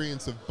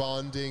experience of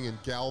bonding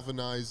and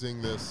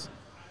galvanizing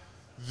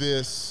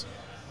this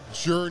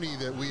journey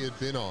that we had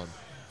been on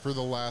for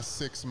the last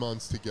 6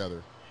 months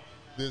together.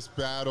 This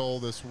battle,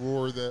 this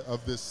war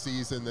of this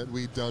season that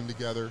we'd done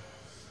together.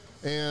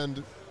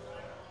 And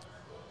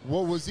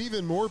what was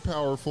even more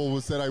powerful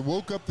was that I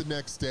woke up the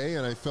next day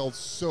and I felt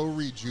so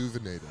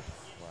rejuvenated.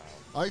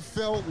 I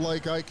felt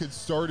like I could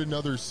start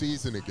another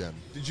season again.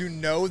 Did you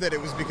know that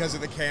it was because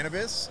of the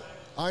cannabis?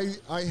 I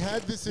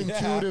had this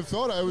intuitive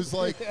thought. I was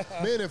like,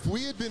 man, if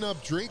we had been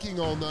up drinking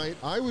all night,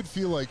 I would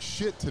feel like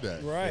shit today.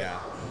 Right. Yeah.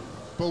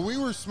 But we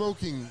were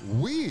smoking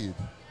weed.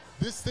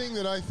 This thing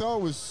that I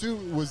thought was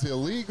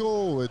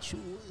illegal, which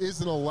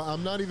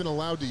I'm not even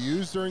allowed to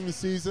use during the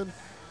season.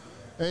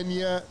 And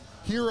yet,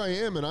 here I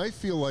am, and I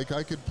feel like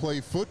I could play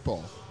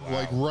football,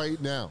 like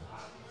right now.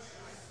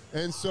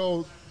 And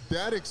so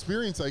that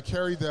experience, I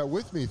carried that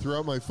with me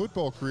throughout my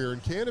football career,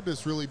 and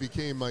cannabis really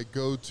became my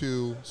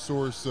go-to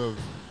source of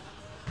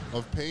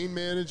pain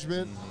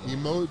management,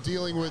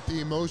 dealing with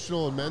the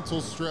emotional and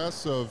mental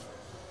stress of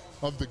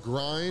the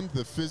grind,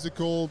 the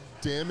physical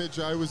damage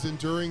I was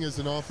enduring as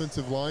an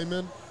offensive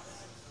lineman.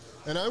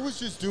 And I was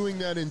just doing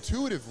that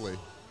intuitively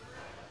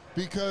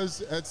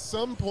because at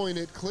some point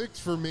it clicked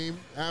for me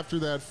after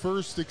that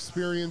first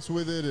experience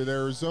with it at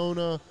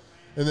Arizona,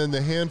 and then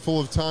the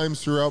handful of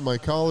times throughout my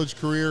college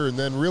career, and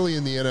then really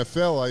in the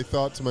NFL, I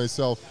thought to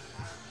myself,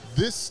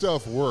 this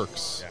stuff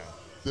works. Yeah.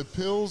 The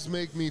pills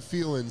make me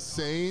feel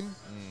insane.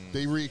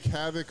 They wreak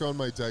havoc on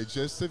my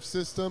digestive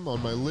system,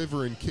 on my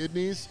liver and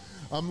kidneys.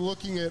 I'm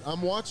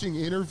watching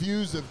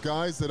interviews of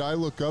guys that I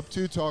look up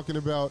to talking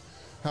about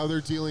how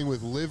they're dealing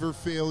with liver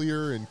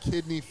failure and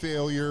kidney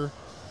failure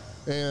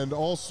and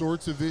all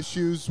sorts of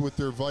issues with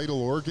their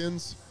vital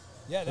organs.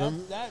 Yeah,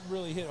 that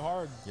really hit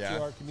hard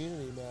to our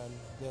community,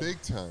 man.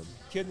 Big time.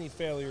 Kidney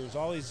failures,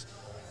 all these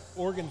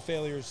organ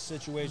failures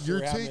situations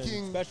you're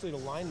taking, especially the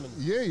linemen.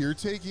 Yeah, you're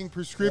taking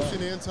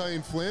prescription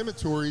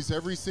anti-inflammatories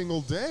every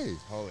single day.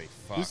 Holy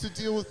fuck. Just to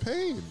deal with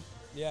pain.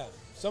 Yeah.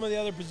 Some of the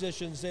other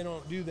positions, they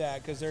don't do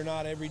that because they're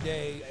not every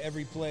day,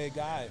 every play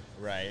guy.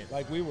 Right.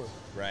 Like we were.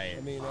 Right.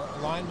 I mean,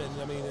 linemen,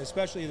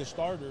 especially the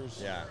starters.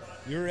 Yeah.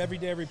 You're every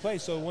day, every play.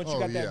 So once you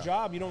got that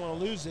job, you don't want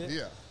to lose it.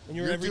 Yeah. And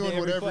you're every doing day,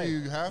 every whatever play.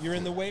 you have You're to.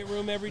 in the weight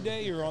room every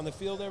day. You're on the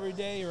field every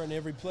day. You're on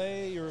every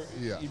play. You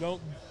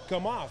don't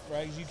come off,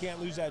 right? Because you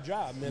can't lose that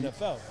job in the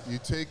NFL. You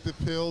take the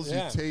pills,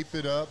 you tape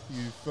it up,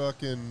 you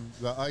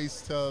the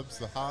ice tubs,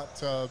 the hot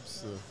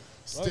tubs, the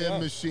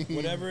stem machine.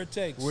 Whatever it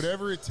takes.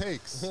 Whatever it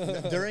takes.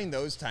 During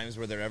those times,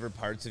 were there ever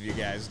parts of you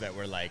guys that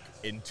were like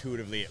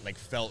intuitively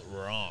felt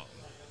wrong?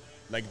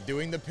 Like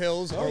doing the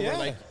pills? All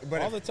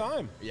the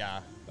time. Yeah.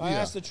 I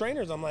asked the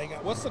trainers, I'm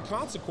like, what's the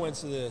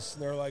consequence of this?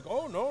 And they're like,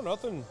 oh, no,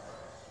 nothing.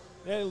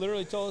 They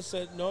literally told us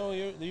that, no,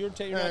 you're not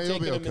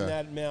taking them in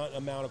that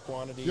amount of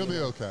quantity. You'll be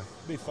okay.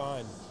 Be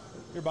fine.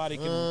 Your body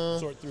can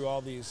sort through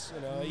all these,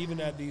 you know,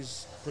 even at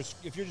these,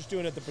 if you're just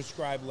doing it at the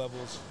prescribed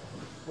levels,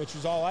 which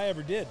is all I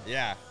ever did.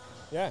 Yeah.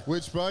 Yeah.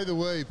 Which, by the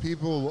way,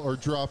 people are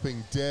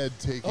dropping dead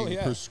taking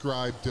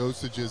prescribed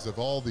dosages of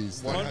all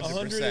these things.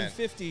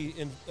 150,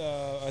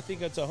 I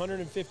think that's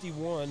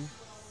 151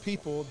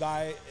 people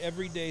die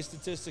every day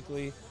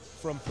statistically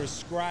from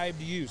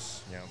prescribed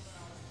use. Yeah.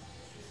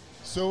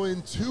 So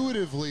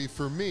intuitively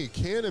for me,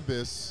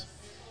 cannabis,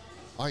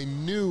 I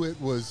knew it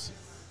was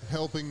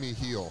helping me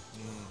heal.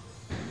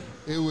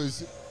 It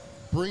was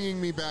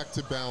bringing me back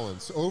to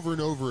balance over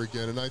and over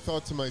again. And I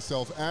thought to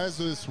myself, as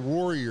this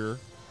warrior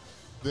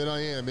that I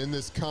am in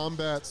this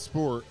combat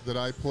sport that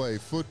I play,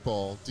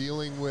 football,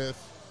 dealing with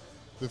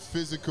the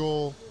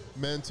physical,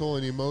 mental,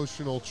 and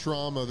emotional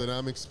trauma that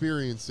I'm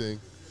experiencing,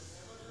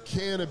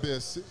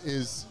 cannabis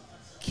is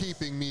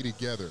keeping me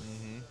together.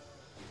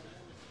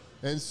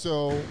 And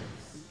so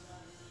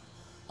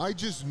I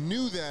just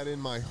knew that in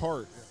my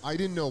heart. I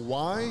didn't know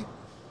why.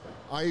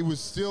 I was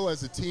still,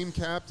 as a team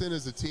captain,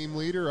 as a team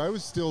leader, I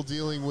was still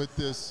dealing with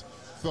this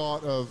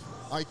thought of,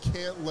 I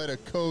can't let a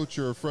coach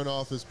or a front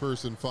office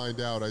person find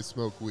out I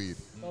smoke weed.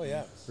 Oh,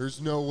 yeah.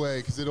 There's no way,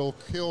 because it'll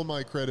kill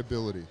my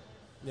credibility.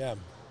 Yeah.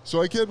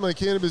 So I kept my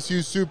cannabis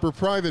use super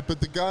private,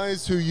 but the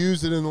guys who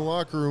use it in the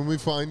locker room, we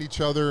find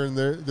each other, and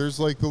there's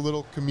like the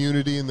little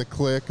community and the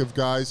clique of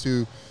guys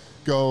who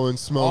go and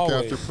smoke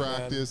Always, after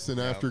practice and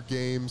after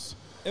games.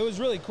 It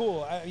was really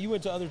cool. You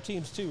went to other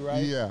teams too,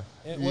 right? Yeah.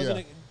 Wasn't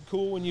it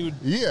cool when you would...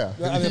 Yeah.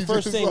 I mean, the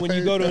first thing, when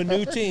you go to a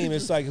new team,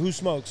 it's like, who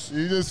smokes?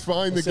 You just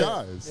find the That's it.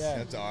 guys. Yeah.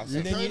 That's awesome.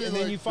 And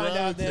then you find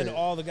out then gravitate.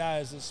 all the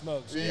guys that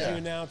smoke. So Yeah. you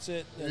announce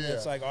it, and Yeah.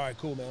 it's like, all right,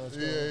 cool, man, let's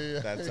go. Yeah.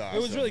 That's awesome.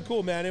 It was really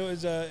cool, man. It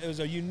was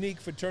a unique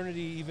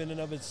fraternity even in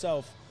of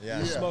itself. Yeah.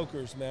 The Yeah.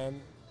 smokers,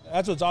 man.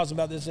 That's what's awesome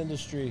about this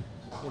industry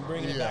and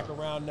bringing it Yeah. back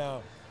around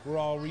now. We're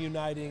all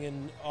reuniting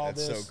and all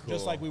That's this, so just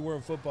cool. like we were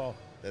in football.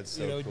 That's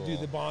so you know, cool. do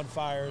the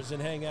bonfires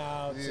and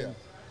hangouts, Yeah. and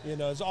you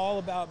know, it's all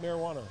about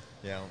marijuana.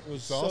 Yeah. It was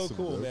It's so awesome,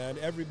 cool, dude. man.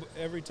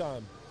 Every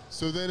time.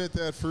 So then at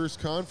that first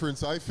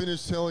conference, I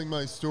finished telling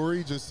my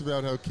story just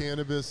about how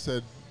cannabis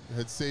had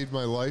saved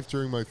my life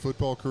during my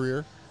football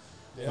career.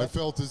 Yeah. I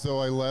felt as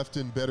though I left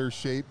in better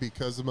shape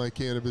because of my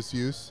cannabis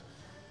use.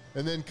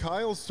 And then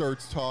Kyle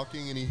starts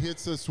talking, and he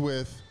hits us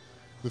with,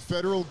 the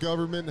federal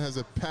government has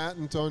a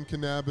patent on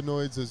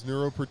cannabinoids as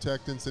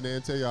neuroprotectants and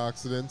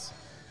antioxidants,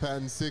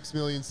 patent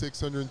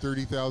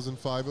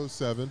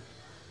 6,630,507.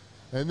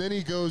 And then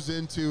he goes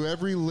into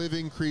every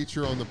living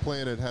creature on the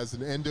planet has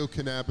an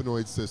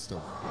endocannabinoid system,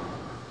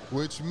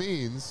 which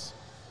means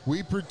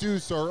we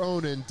produce our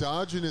own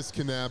endogenous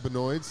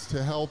cannabinoids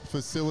to help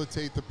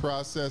facilitate the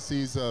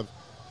processes of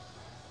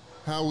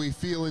how we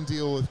feel and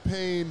deal with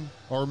pain,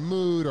 our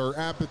mood, our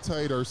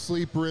appetite, our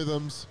sleep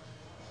rhythms.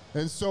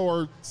 And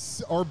so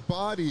our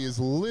body is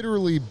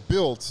literally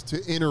built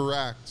to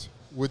interact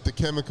with the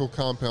chemical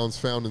compounds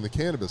found in the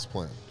cannabis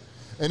plant.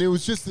 And it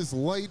was just this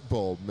light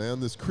bulb, man,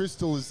 this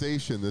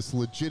crystallization, this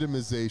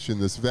legitimization,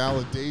 this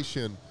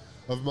validation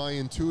of my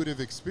intuitive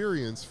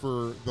experience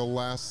for the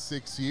last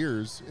 6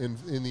 years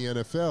in the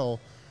NFL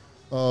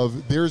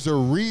of there's a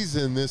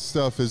reason this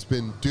stuff has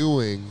been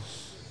doing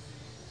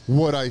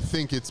what I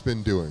think it's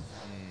been doing,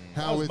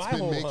 how it's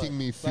been making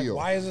me feel.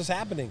 Like, why is this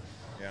happening?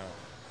 Yeah.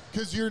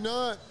 Because you're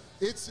not,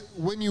 it's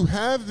when you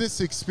have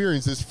this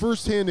experience, this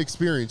firsthand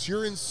experience,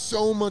 you're in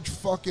so much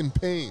fucking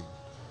pain.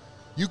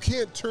 You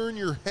can't turn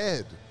your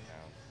head.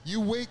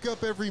 You wake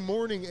up every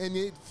morning and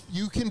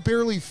you can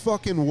barely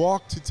fucking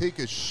walk to take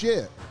a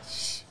shit.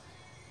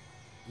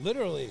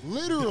 Literally.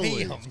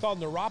 Literally. It's called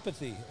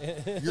neuropathy.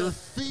 Your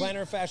feet,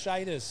 plantar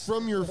fasciitis.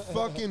 from your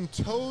fucking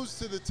toes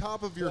to the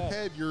top of your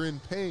head, you're in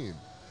pain.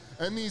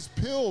 And these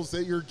pills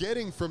that you're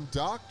getting from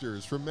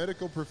doctors, from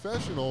medical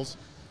professionals,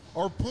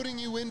 are putting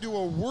you into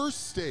a worse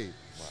state.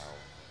 Wow.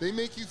 They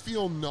make you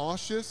feel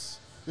nauseous.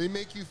 They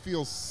make you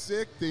feel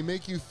sick. They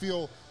make you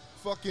feel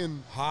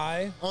fucking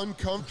high,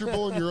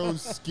 uncomfortable in your own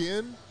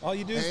skin. All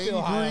you do is angry.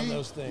 feel high on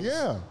those things.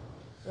 Yeah.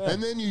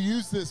 And then you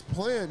use this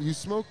plant, you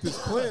smoke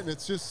this plant, and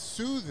it's just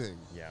soothing.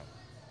 Yeah.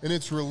 And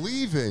it's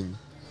relieving.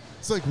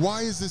 It's like,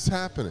 why is this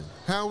happening?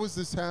 How is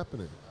this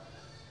happening?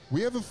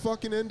 We have a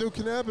fucking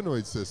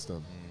endocannabinoid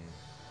system.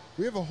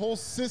 We have a whole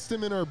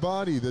system in our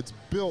body that's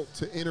built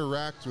to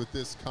interact with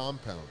this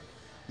compound,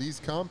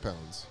 these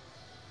compounds.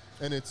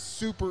 And it's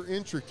super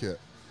intricate.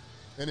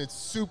 And it's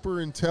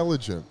super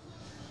intelligent.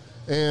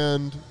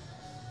 And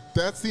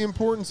that's the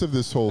importance of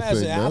this whole As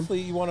thing, an man.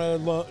 athlete, you want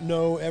to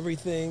know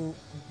everything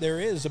there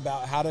is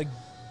about how to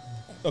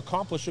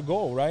accomplish a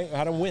goal, right?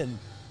 How to win.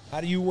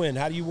 How do you win?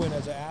 How do you win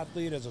as an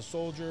athlete, as a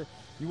soldier?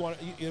 You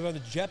know,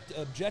 the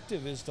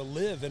objective is to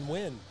live and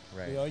win.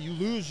 Right. You know, you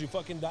lose, you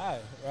fucking die,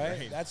 right?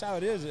 Right. That's how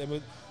it is.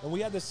 And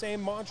we had the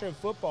same mantra in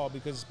football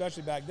because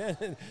especially back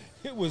then,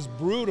 it was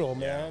brutal,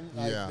 man.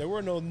 Yeah. There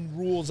were no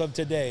rules of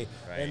today.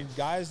 Right. And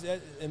guys,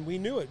 and we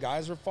knew it.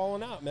 Guys are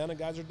falling out, man, and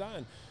guys are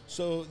dying.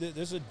 So this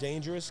is a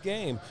dangerous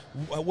game.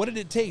 What did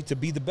it take to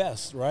be the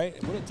best, right?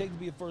 What did it take to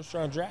be a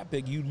first-round draft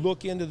pick? You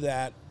look into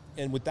that,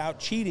 and without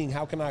cheating,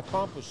 how can I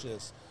accomplish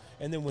this?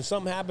 And then when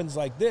something happens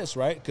like this,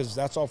 right, because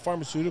that's all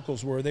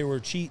pharmaceuticals were, they were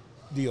cheat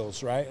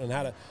deals, right, on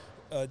how to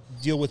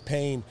deal with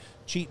pain,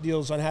 cheat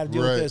deals on how to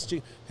deal with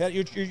this.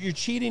 You're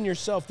cheating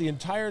yourself the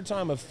entire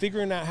time of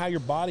figuring out how your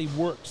body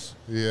works.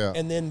 Yeah.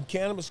 And then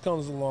cannabis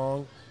comes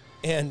along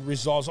and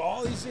resolves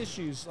all these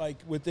issues like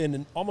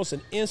within almost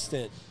an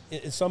instant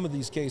in some of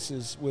these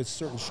cases with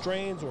certain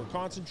strains or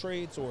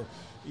concentrates, or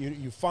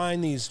you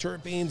find these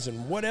terpenes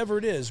and whatever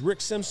it is.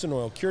 Rick Simpson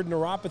oil cured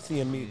neuropathy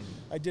in me.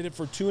 I did it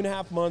for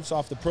 2.5 months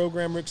off the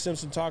program Rick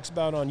Simpson talks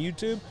about on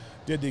YouTube.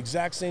 Did the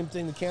exact same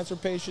thing the cancer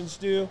patients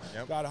do.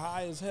 Yep. Got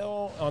high as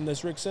hell on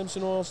this Rick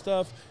Simpson oil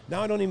stuff.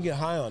 Now I don't even get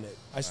high on it.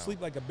 I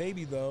sleep like a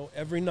baby, though,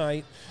 every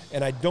night,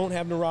 and I don't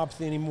have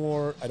neuropathy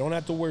anymore. I don't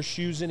have to wear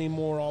shoes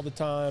anymore all the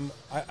time.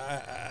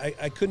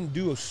 I couldn't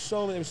do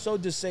so many. It was so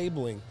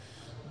disabling,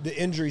 the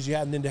injuries you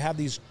had, and then to have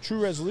these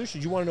true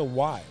resolutions, you want to know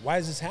why. Why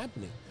is this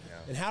happening? Yeah.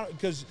 And how,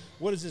 because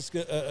what is this,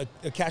 a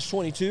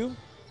catch-22?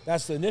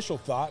 That's the initial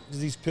thought,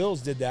 because these pills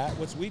did that.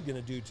 What's weed going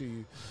to do to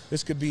you?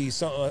 This could be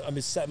something, I'm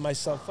just setting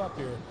myself up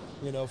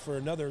here, for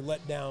another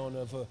letdown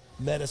of a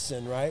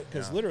medicine, right?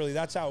 Because literally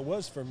that's how it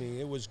was for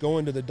me. It was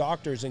going to the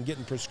doctors and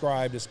getting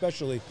prescribed,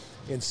 especially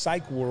in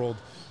psych world,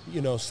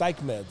 psych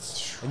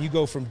meds. And you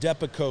go from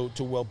Depakote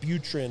to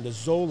Wellbutrin to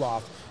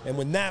Zoloft, and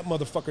when that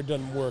motherfucker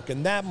doesn't work,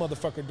 and that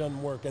motherfucker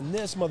doesn't work, and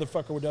this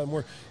motherfucker doesn't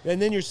work, and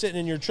then you're sitting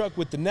in your truck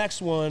with the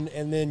next one,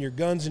 and then your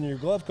gun's in your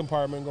glove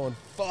compartment going,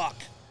 fuck.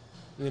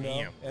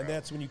 And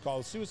that's when you call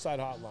the suicide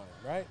hotline,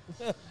 right?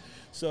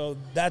 So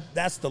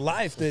that's the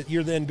life that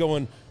you're then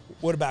going,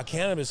 what about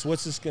cannabis?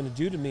 What's this going to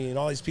do to me? And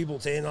all these people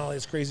saying all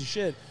this crazy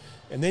shit.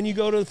 And then you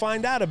go to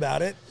find out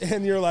about it,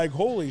 and you're like,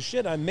 holy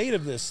shit, I'm made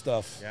of this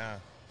stuff. Yeah.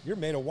 You're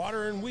made of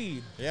water and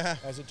weed,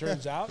 as it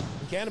turns out.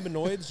 And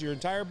cannabinoids, your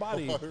entire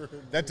body.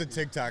 That's a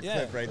TikTok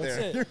clip right there.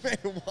 It. You're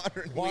made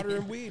of water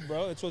and weed,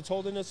 bro. It's what's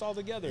holding us all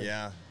together.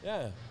 Yeah.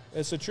 Yeah,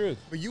 it's the truth.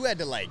 But you had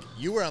to,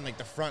 you were on,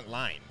 the front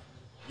line.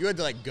 You had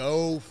to,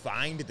 go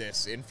find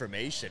this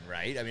information,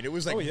 right? I mean, it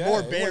was,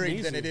 more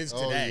buried than it is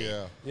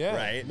today. Yeah.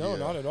 Right? No,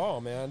 not at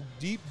all, man.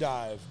 Deep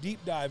dive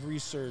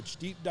research,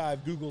 deep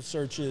dive Google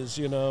searches,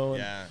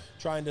 and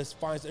trying to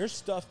find, there's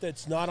stuff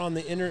that's not on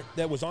the internet,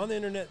 that was on the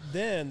internet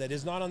then, that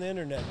is not on the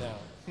internet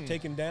now,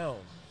 taken down,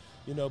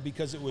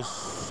 because it was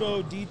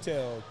so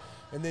detailed.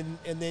 And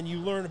then you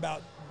learn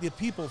about the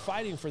people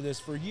fighting for this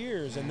for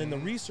years, and then the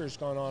research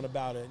gone on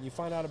about it, and you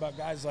find out about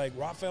guys like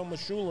Raphael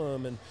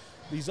Meshulam and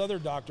these other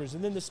doctors.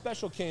 And then the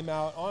special came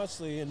out,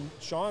 honestly, and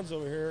Sean's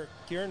over here,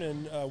 Kieran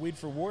and Weed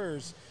for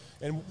Warriors,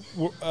 and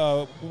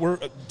we're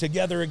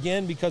together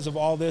again because of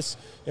all this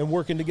and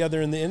working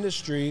together in the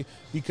industry,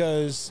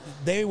 because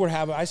they were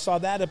having, I saw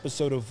that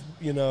episode of,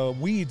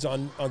 Weeds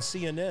on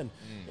CNN,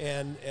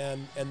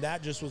 and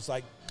that just was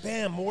like,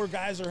 bam, more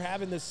guys are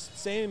having this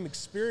same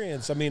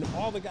experience. I mean,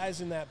 all the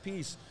guys in that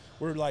piece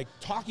were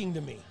talking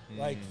to me,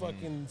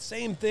 fucking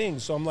same thing.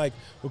 So I'm like,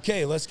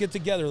 okay, let's get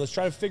together. Let's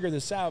try to figure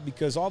this out,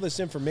 because all this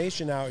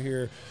information out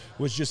here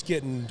was just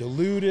getting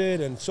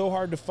diluted and so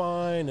hard to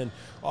find. And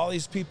all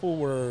these people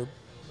were,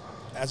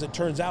 as it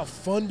turns out,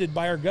 funded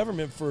by our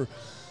government for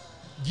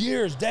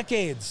years,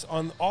 decades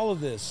on all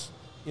of this,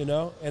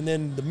 And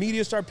then the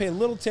media started paying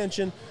little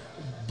attention,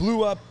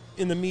 blew up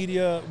in the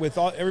media with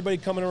everybody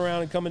coming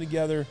around and coming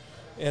together.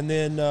 And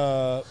then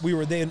we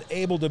were then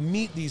able to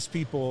meet these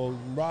people,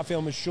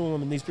 Raphael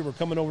Meshulam, and these people were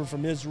coming over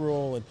from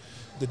Israel, and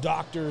the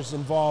doctors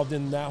involved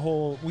in that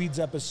whole Weeds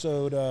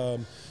episode,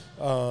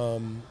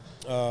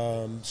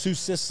 Sue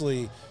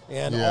Sisley,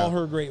 and all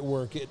her great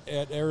work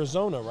at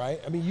Arizona, right?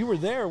 I mean, you were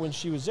there when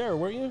she was there,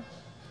 weren't you?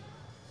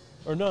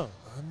 Or no?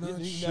 I'm not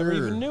you sure. Never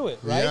even knew it,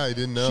 right? Yeah, I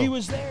didn't know. She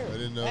was there. I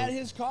didn't know. At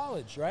his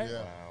college, right?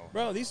 Yeah. Wow.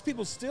 Bro, these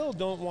people still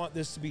don't want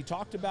this to be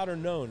talked about or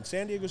known.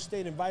 San Diego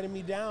State invited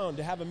me down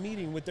to have a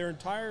meeting with their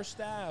entire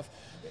staff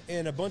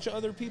and a bunch of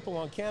other people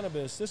on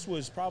cannabis. This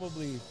was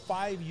probably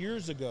 5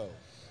 years ago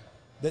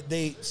that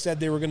they said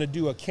they were going to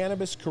do a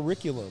cannabis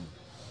curriculum.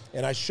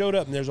 And I showed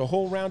up, and there's a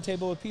whole round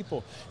table of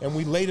people, and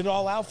we laid it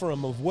all out for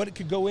them of what it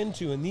could go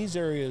into in these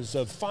areas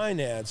of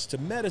finance to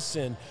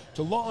medicine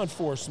to law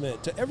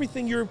enforcement to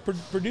everything you're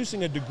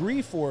producing a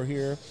degree for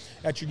here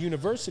at your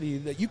university,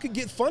 that you could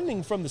get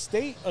funding from the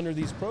state under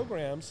these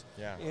programs.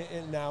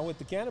 And now with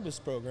the cannabis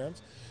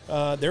programs,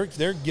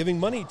 they're giving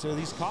money to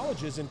these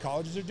colleges, and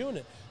colleges are doing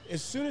it.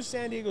 As soon as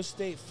San Diego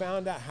State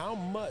found out how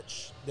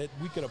much that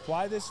we could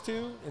apply this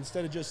to,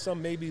 instead of just some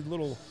maybe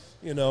little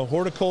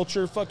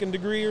horticulture fucking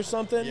degree or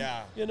something.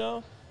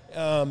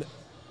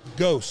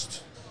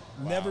 Ghost.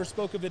 Wow. Never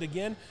spoke of it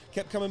again.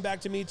 Kept coming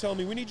back to me, telling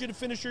me, we need you to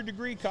finish your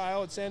degree,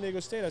 Kyle, at San Diego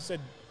State. I said,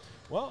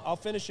 well, I'll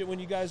finish it when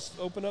you guys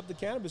open up the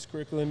cannabis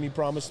curriculum you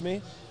promised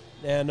me,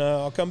 and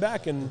I'll come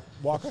back and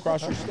walk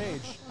across your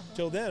stage.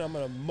 Till then, I'm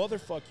going to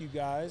motherfuck you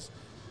guys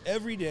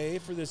every day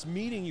for this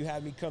meeting you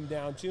had me come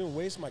down to and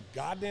waste my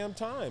goddamn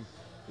time.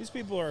 These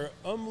people are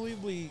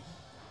unbelievably,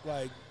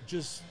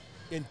 just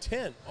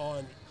intent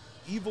on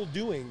evil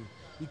doing,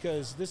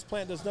 because this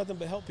plant does nothing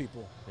but help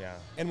people. Yeah.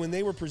 And when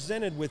they were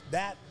presented with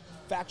that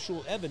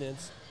factual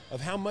evidence of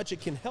how much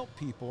it can help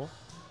people,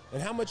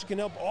 and how much it can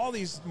help all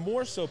these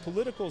more so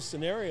political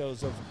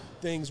scenarios of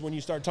things when you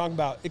start talking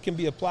about it can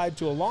be applied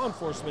to a law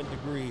enforcement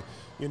degree,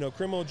 you know,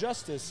 criminal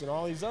justice and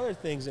all these other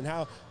things, and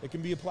how it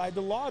can be applied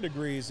to law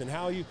degrees, and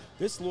how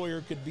this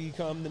lawyer could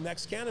become the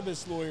next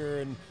cannabis lawyer,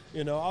 and,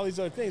 you know, all these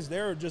other things.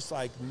 They're just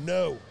like,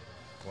 no.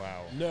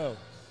 Wow. No.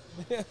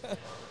 Yeah,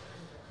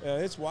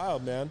 it's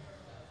wild, man.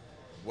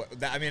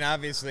 I mean,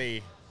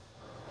 obviously,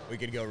 we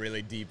could go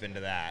really deep into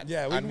that.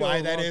 Yeah, we on can go why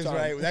a that long is, time.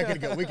 right? That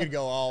could go. We could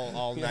go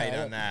all night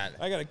on that.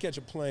 I got to catch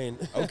a plane.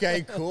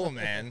 Okay, cool,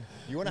 man.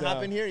 You want to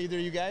hop in here, either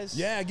of you guys?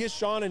 Yeah, get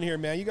Sean in here,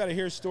 man. You got to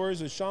hear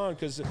stories with Sean,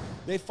 because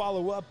they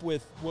follow up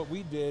with what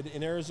we did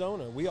in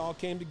Arizona. We all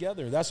came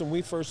together. That's when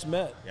we first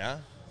met. Yeah.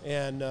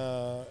 And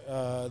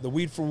the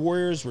Weed for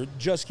Warriors were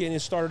just getting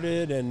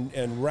started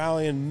and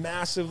rallying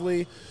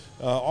massively.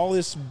 All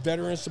this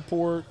veteran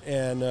support,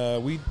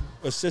 and we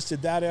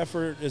assisted that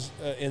effort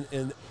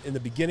in the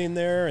beginning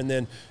there, and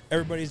then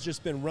everybody's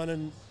just been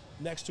running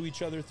next to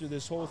each other through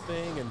this whole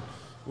thing, and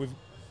we've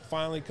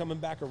finally coming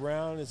back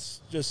around.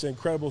 It's just an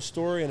incredible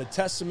story and a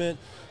testament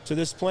to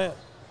this plant.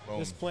 Boom.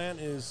 This plant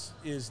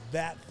is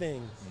that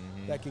thing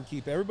that can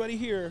keep everybody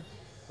here,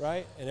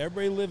 right, and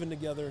everybody living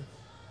together.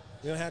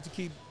 We don't have to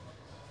keep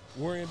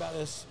worrying about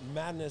this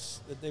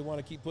madness that they want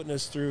to keep putting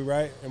us through,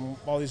 right? And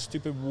all these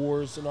stupid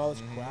wars and all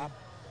this crap,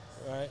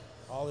 right?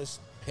 All this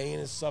pain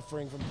and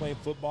suffering from playing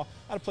football.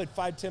 I'd have played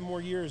 5-10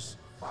 more years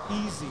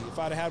easy if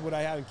I'd have had what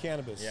I had in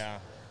cannabis. Yeah.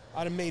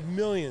 I'd have made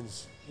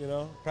millions, you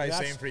know? Probably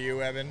same for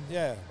you, Eben.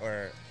 Yeah.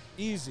 Or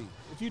easy.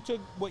 If you took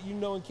what you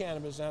know in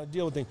cannabis and how to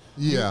deal with things,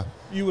 Yeah.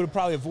 you would have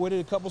probably avoided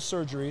a couple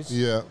surgeries.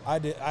 Yeah.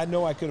 I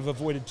know I could have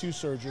avoided 2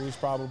 surgeries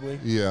probably.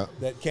 Yeah.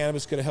 That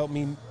cannabis could have helped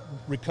me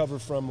recover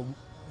from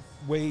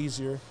way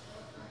easier.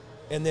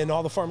 And then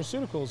all the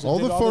pharmaceuticals. All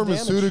the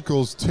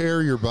pharmaceuticals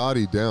tear your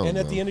body down. And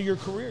at the end of your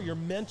career, you're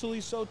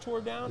mentally so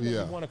tore down that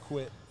you want to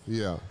quit.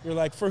 Yeah. You're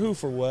like, for who,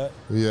 for what?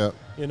 Yeah.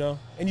 You know?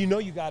 And you know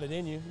you got it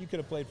in you. You could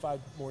have played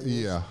 5 more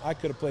years. Yeah. I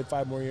could have played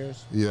 5 more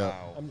years. Yeah.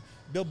 Wow.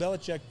 Bill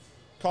Belichick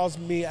calls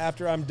me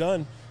after I'm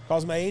done,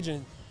 calls my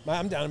agent.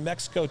 I'm down in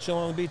Mexico,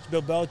 chilling on the beach.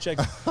 Bill Belichick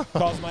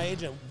calls my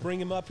agent,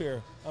 bring him up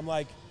here. I'm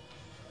like,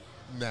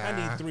 Nah.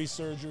 I need 3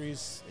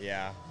 surgeries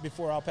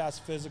before I'll pass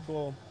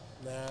physical.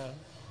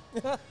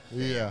 Nah.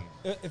 Yeah.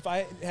 If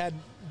I had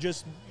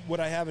just what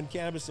I have in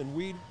cannabis and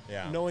weed,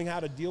 knowing how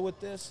to deal with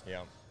this,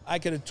 I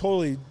could have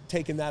totally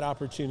taken that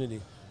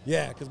opportunity.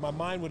 Yeah, because my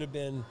mind would have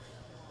been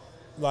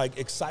like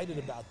excited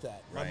about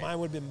that. My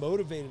mind would have been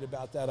motivated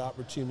about that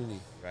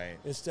opportunity. Right.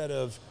 Instead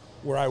of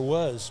where I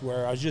was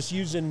just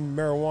using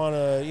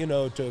marijuana, you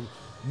know, to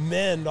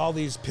mend all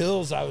these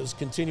pills I was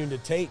continuing to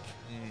take.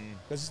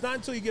 Because it's not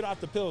until you get off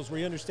the pills where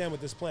you understand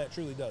what this plant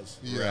truly does.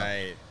 Yeah.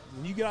 Right.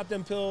 When you get off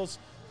them pills,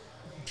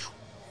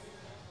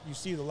 you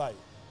see the light.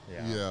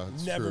 Yeah.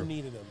 It's Never true.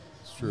 needed them.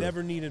 It's true.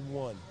 Never needed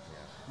one.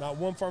 Not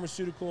one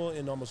pharmaceutical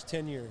in almost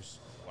 10 years.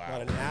 Wow.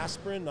 Not an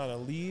aspirin, not a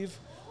leave,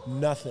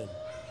 nothing.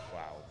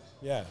 Wow.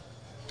 Yeah.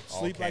 All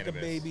Sleep like a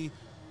cannabis. baby,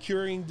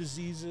 curing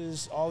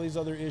diseases, all these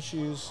other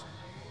issues.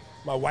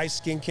 My wife's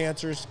skin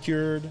cancer's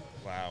cured.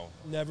 Wow.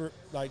 Never,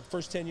 like,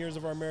 first 10 years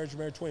of our marriage, we're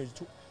married 20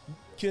 years.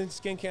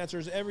 Skin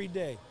cancers every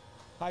day.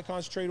 High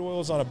concentrated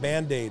oils on a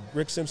Band-Aid.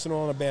 Rick Simpson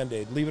oil on a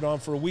Band-Aid. Leave it on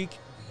for a week,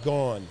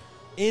 gone.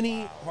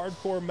 Any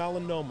hardcore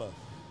melanoma,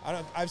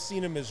 I've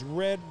seen them as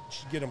red.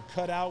 She'd get them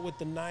cut out with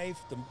the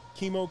knife, the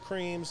chemo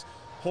creams,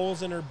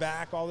 holes in her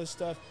back, all this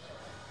stuff.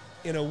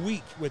 In a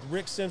week with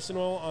Rick Simpson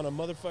oil on a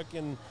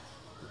motherfucking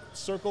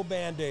circle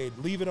Band-Aid.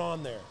 Leave it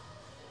on there,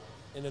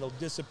 and it'll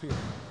disappear.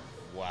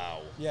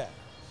 Wow. Yeah.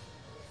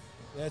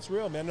 That's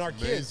real, man. And our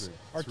kids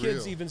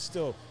even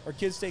still, our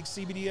kids take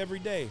CBD every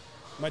day.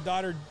 My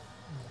daughter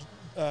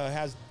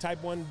has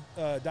type 1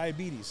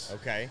 diabetes.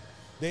 Okay.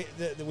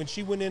 When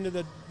she went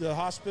into the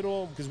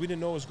hospital, because we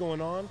didn't know what was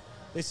going on,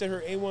 they said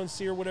her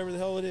A1C or whatever the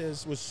hell it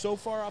is was so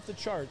far off the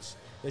charts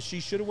that she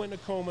should have went in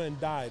a coma and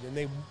died.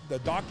 And the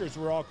doctors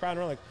were all crowding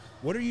around like,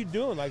 what are you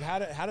doing? Like, how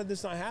did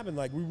this not happen?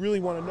 Like, we really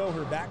want to know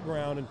her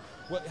background and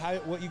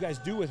what you guys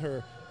do with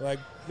her. Like,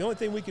 the only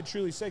thing we could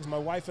truly say is my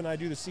wife and I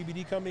do the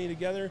CBD company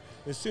together.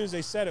 As soon as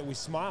they said it, we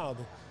smiled.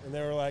 And they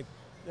were like,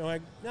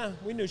 nah,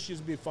 we knew she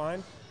would be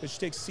fine because she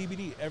takes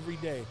CBD every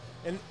day.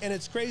 And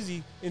it's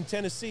crazy in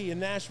Tennessee, in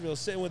Nashville,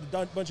 sitting with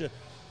a bunch of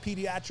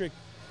pediatric,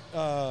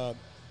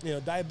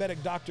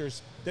 diabetic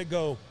doctors that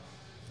go,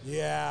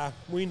 yeah,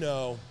 we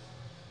know.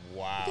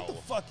 Wow. Get the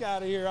fuck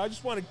out of here. I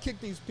just want to kick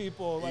these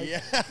people. Like,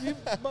 you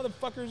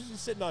motherfuckers are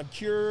sitting on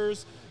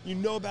cures. You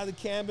know about the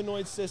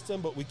cannabinoid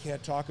system, but we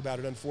can't talk about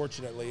it,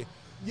 unfortunately.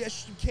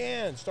 Yes, you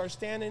can. Start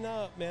standing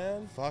up,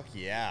 man. Fuck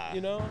yeah.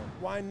 You know,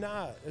 why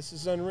not? This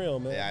is unreal,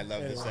 man. Yeah, I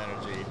love this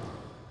energy.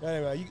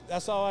 Anyway,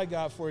 that's all I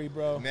got for you,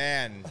 bro.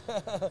 Man.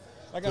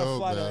 I got to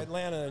fly to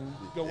Atlanta and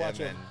go watch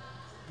a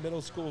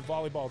middle school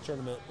volleyball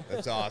tournament.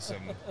 That's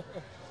awesome.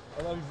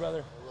 I love you,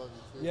 brother. I love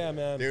you too. Yeah,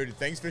 man. Dude,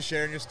 thanks for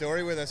sharing your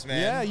story with us,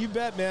 man. Yeah, you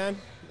bet, man.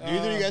 Do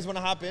either of you guys want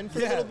to hop in for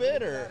a little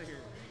bit? Or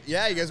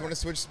Yeah, you guys want to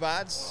switch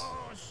spots?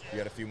 You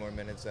got a few more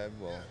minutes, Ed?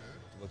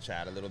 We'll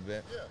chat a little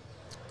bit. Yeah.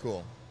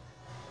 Cool.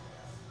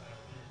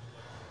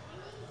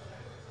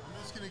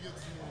 gonna get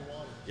some more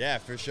water. Yeah,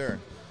 for sure.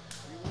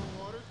 You want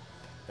water?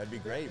 That'd be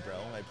great, bro.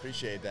 I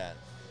appreciate that.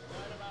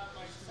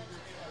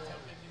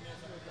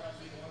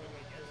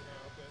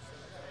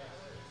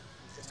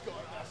 Just go.